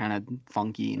kind of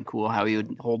funky and cool. How he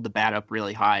would hold the bat up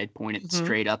really high, point it Mm-hmm.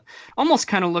 straight up. Almost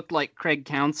kind of looked like Craig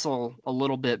Counsell a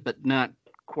little bit, but not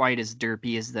quite as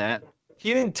derpy as that.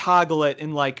 He didn't toggle it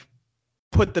and like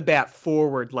put the bat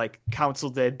forward like Council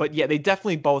did, but yeah, they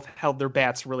definitely both held their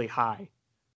bats really high.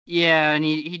 Yeah, and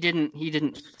he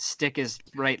didn't stick his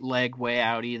right leg way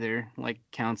out either, like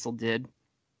Counsell did.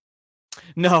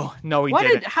 No, no, he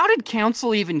didn't. How did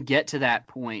Counsell even get to that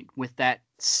point with that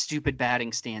stupid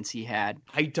batting stance he had?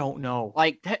 I don't know.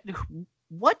 Like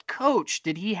what coach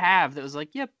did he have that was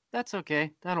like, "Yep, that's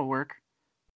okay. That'll work."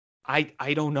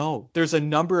 I don't know. There's a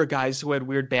number of guys who had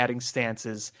weird batting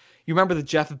stances. You remember the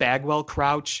Jeff Bagwell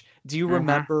crouch? Do you Uh-huh.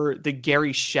 remember the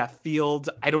Gary Sheffield?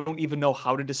 I don't even know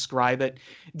how to describe it.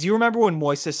 Do you remember when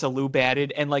Moises Alou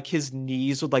batted and like his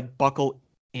knees would like buckle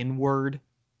inward?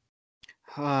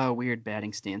 Weird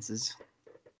batting stances.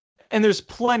 And there's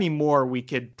plenty more we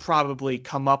could probably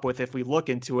come up with if we look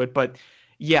into it. But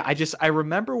yeah, I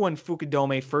remember when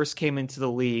Fukudome first came into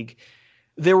the league,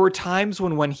 there were times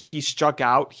when he struck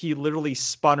out, he literally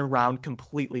spun around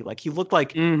completely. Like he looked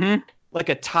Mm-hmm. like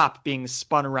a top being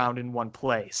spun around in one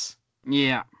place.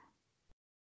 Yeah.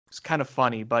 It's kind of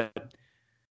funny, but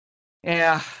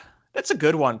yeah, that's a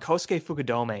good one. Kosuke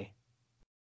Fukudome.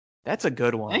 That's a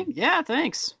good one. Yeah,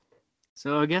 thanks.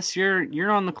 So I guess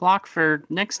you're on the clock for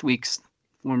next week's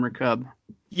former Cub.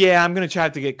 Yeah, I'm gonna try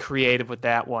to get creative with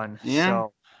that one. Yeah.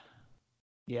 So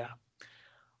yeah.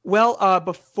 Well,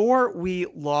 before we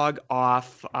log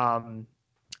off,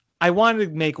 I wanted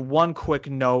to make one quick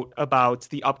note about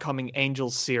the upcoming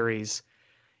Angels series.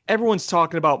 Everyone's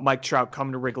talking about Mike Trout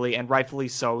coming to Wrigley, and rightfully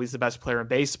so. He's the best player in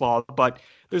baseball. But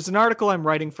there's an article I'm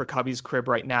writing for Cubby's Crib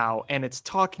right now, and it's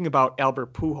talking about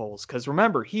Albert Pujols. Because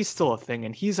remember, he's still a thing,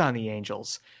 and he's on the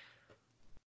Angels.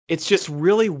 It's just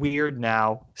really weird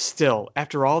now, still,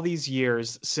 after all these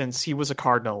years since he was a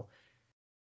Cardinal,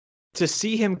 to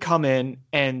see him come in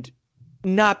and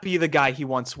not be the guy he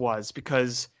once was,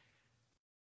 because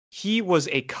he was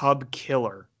a Cub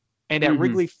killer. And at Mm-hmm.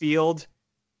 Wrigley Field,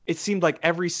 it seemed like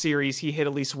every series he hit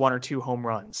at least 1 or 2 home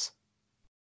runs.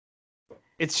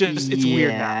 It's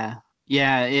weird now.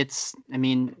 Yeah, I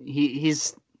mean,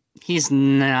 he's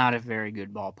not a very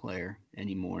good ball player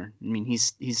anymore. I mean,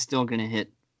 he's still going to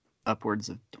hit upwards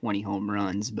of 20 home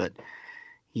runs, but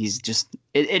he's just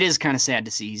it is kind of sad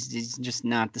to see. He's just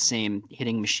not the same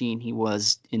hitting machine he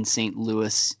was in St.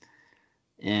 Louis.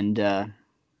 And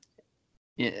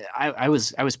yeah, I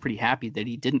was pretty happy that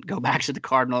he didn't go back to the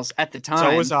Cardinals at the time.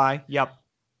 So was I. Yep.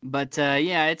 But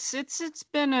yeah, it's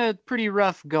been a pretty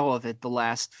rough go of it the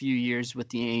last few years with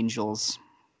the Angels.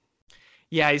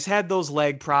 Yeah, he's had those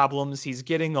leg problems. He's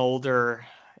getting older.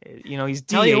 He's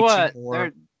Tell you DHing what,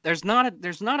 more. there's not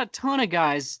a ton of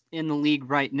guys in the league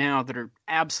right now that are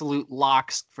absolute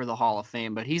locks for the Hall of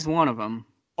Fame, but he's one of them.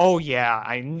 Oh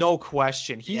yeah, no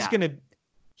question. Yeah.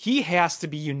 He has to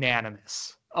be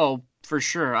unanimous. Oh, for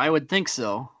sure. I would think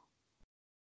so.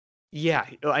 Yeah,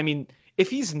 I mean, if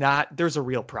he's not, there's a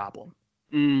real problem.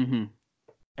 Mm-hmm.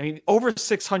 I mean, over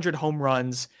 600 home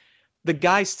runs. The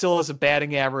guy still has a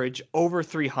batting average over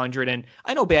 300. And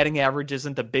I know batting average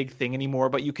isn't the big thing anymore,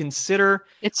 but you consider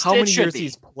It how many should years be.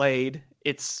 he's played.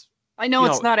 It's, I know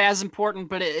it's not as important,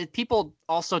 but people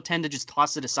also tend to just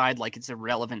toss it aside like it's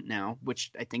irrelevant now,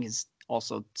 which I think is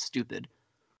also stupid.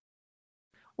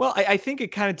 well, I think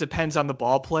it kind of depends on the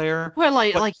ball player. Well,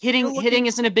 But like hitting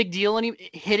isn't a big deal.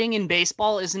 Hitting in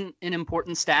baseball isn't an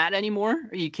important stat anymore.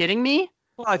 Are you kidding me?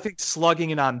 well, I think slugging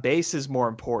and on base is more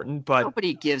important, but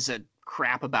Nobody gives a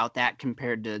crap about that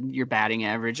compared to your batting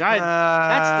average. That's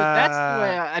the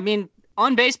way. I mean,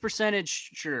 on base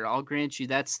percentage, sure, I'll grant you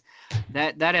that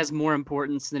has more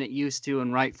importance than it used to,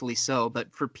 and rightfully so.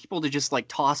 But for people to just like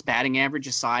toss batting average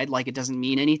aside like it doesn't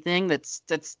mean anything, that's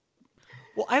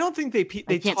well, I don't think they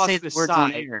I can't toss say it the words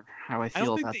on aside. air how I I feel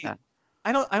don't think about that.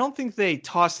 I don't think they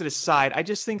toss it aside. I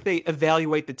just think they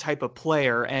evaluate the type of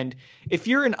player. And if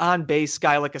you're an on-base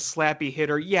guy like a slappy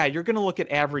hitter, yeah, you're going to look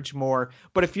at average more.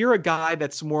 But if you're a guy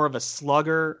that's more of a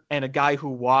slugger and a guy who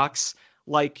walks,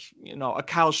 like, a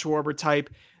Kyle Schwarber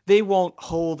type, they won't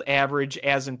hold average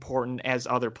as important as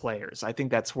other players. I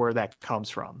think that's where that comes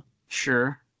from.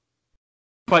 Sure.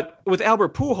 But with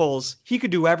Albert Pujols, he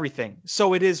could do everything,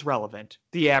 so it is relevant,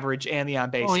 the average and the on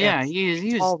base. Oh yeah, and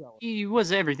he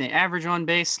was everything. Average on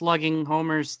base, slugging,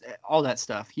 homers, all that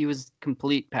stuff. He was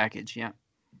complete package. Yeah.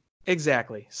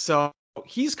 exactly. So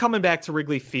he's coming back to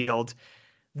Wrigley Field.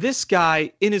 This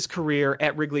guy in his career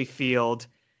at Wrigley Field,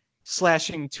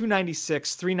 slashing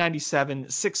 296, 397,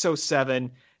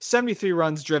 607, 73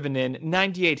 runs driven in,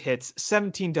 98 hits,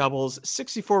 17 doubles,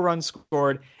 64 runs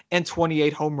scored, and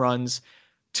 28 home runs.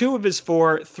 2 of his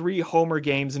 4 3-homer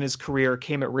games in his career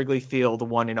came at Wrigley Field,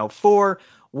 one in 04,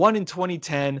 one in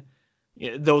 2010.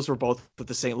 Those were both with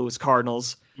the St. Louis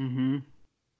Cardinals. Mm-hmm.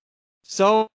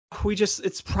 So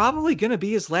it's probably going to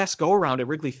be his last go around at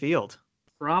Wrigley Field.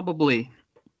 Probably.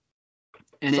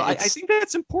 And so I think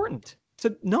that's important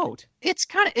to note. It's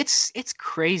kind of it's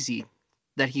crazy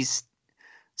that he's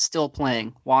still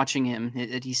playing, watching him.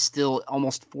 He's still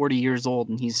almost 40 years old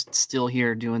and he's still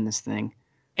here doing this thing.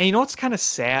 And you know what's kind of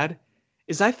sad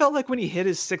is I felt like when he hit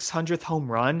his 600th home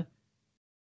run,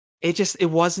 it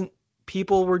wasn't,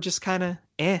 people were just kind of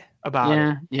about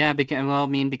it. Yeah.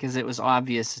 Because it was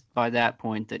obvious by that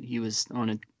point that he was on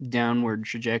a downward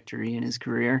trajectory in his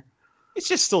career. It's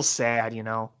just still sad,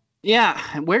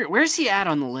 Yeah, where's he at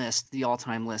on the list, the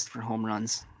all-time list for home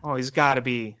runs? Oh, he's got to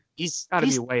be He's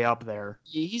way up there.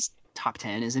 He's top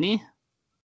 10, isn't he?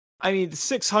 I mean,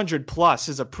 600 plus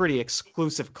is a pretty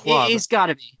exclusive club. He's got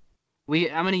to be.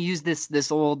 I'm going to use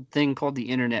this old thing called the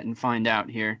internet and find out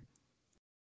here.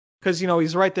 Because,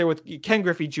 he's right there with Ken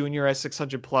Griffey Jr. as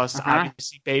 600 plus,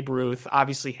 obviously Babe Ruth,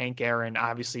 obviously Hank Aaron,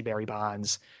 obviously Barry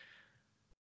Bonds.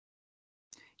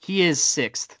 He is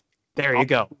sixth. There you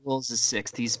go. Wills is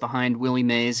sixth. He's behind Willie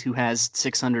Mays, who has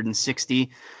 660.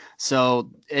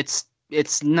 So it's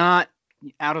not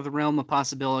out of the realm of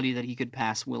possibility that he could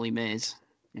pass Willie Mays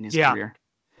in his career.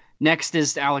 Next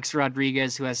is Alex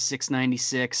Rodriguez, who has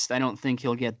 696. I don't think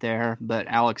he'll get there, but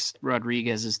Alex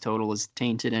Rodriguez's total is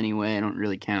tainted anyway. I don't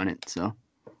really count it. So,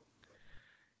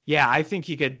 yeah, I think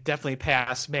he could definitely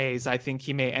pass Mays. I think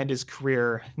he may end his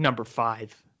career number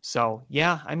 5. So,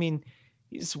 yeah, I mean,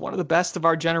 he's one of the best of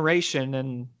our generation,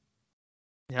 and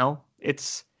we're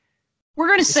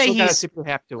gonna say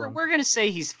we're gonna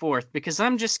say he's fourth because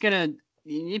I'm just gonna.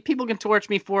 People can torch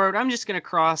me for it. I'm just going to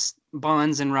cross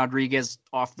Bonds and Rodriguez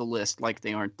off the list like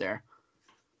they aren't there.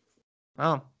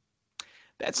 Oh,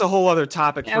 that's a whole other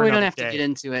topic. Yeah, we don't have to get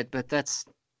into it, but that's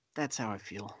how I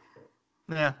feel.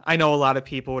 Yeah, I know a lot of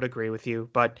people would agree with you,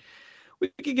 but we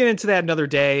could get into that another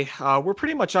day. We're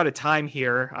pretty much out of time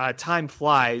here. Time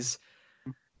flies.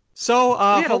 So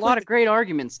we had a lot of great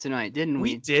arguments tonight, didn't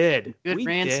we? We did. Good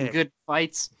rants and good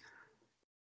fights.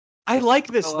 I like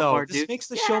this though. This makes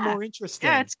the show more interesting.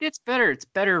 Yeah, it's better. It's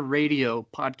better radio,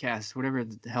 podcast, whatever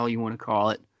the hell you want to call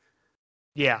it.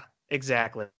 Yeah,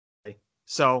 exactly.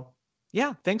 So,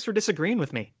 yeah, thanks for disagreeing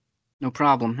with me. No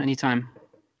problem. Anytime.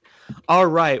 All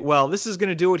right. Well, this is going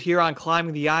to do it here on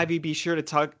Climbing the Ivy. Be sure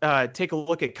to take a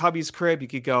look at Cubby's Crib. You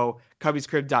could go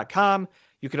cubbyscrib.com.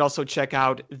 You could also check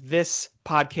out this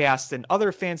podcast and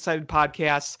other fan-sided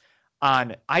podcasts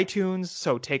on iTunes.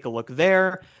 So take a look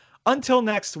there. Until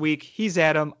next week, he's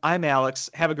Adam. I'm Alex.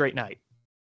 Have a great night.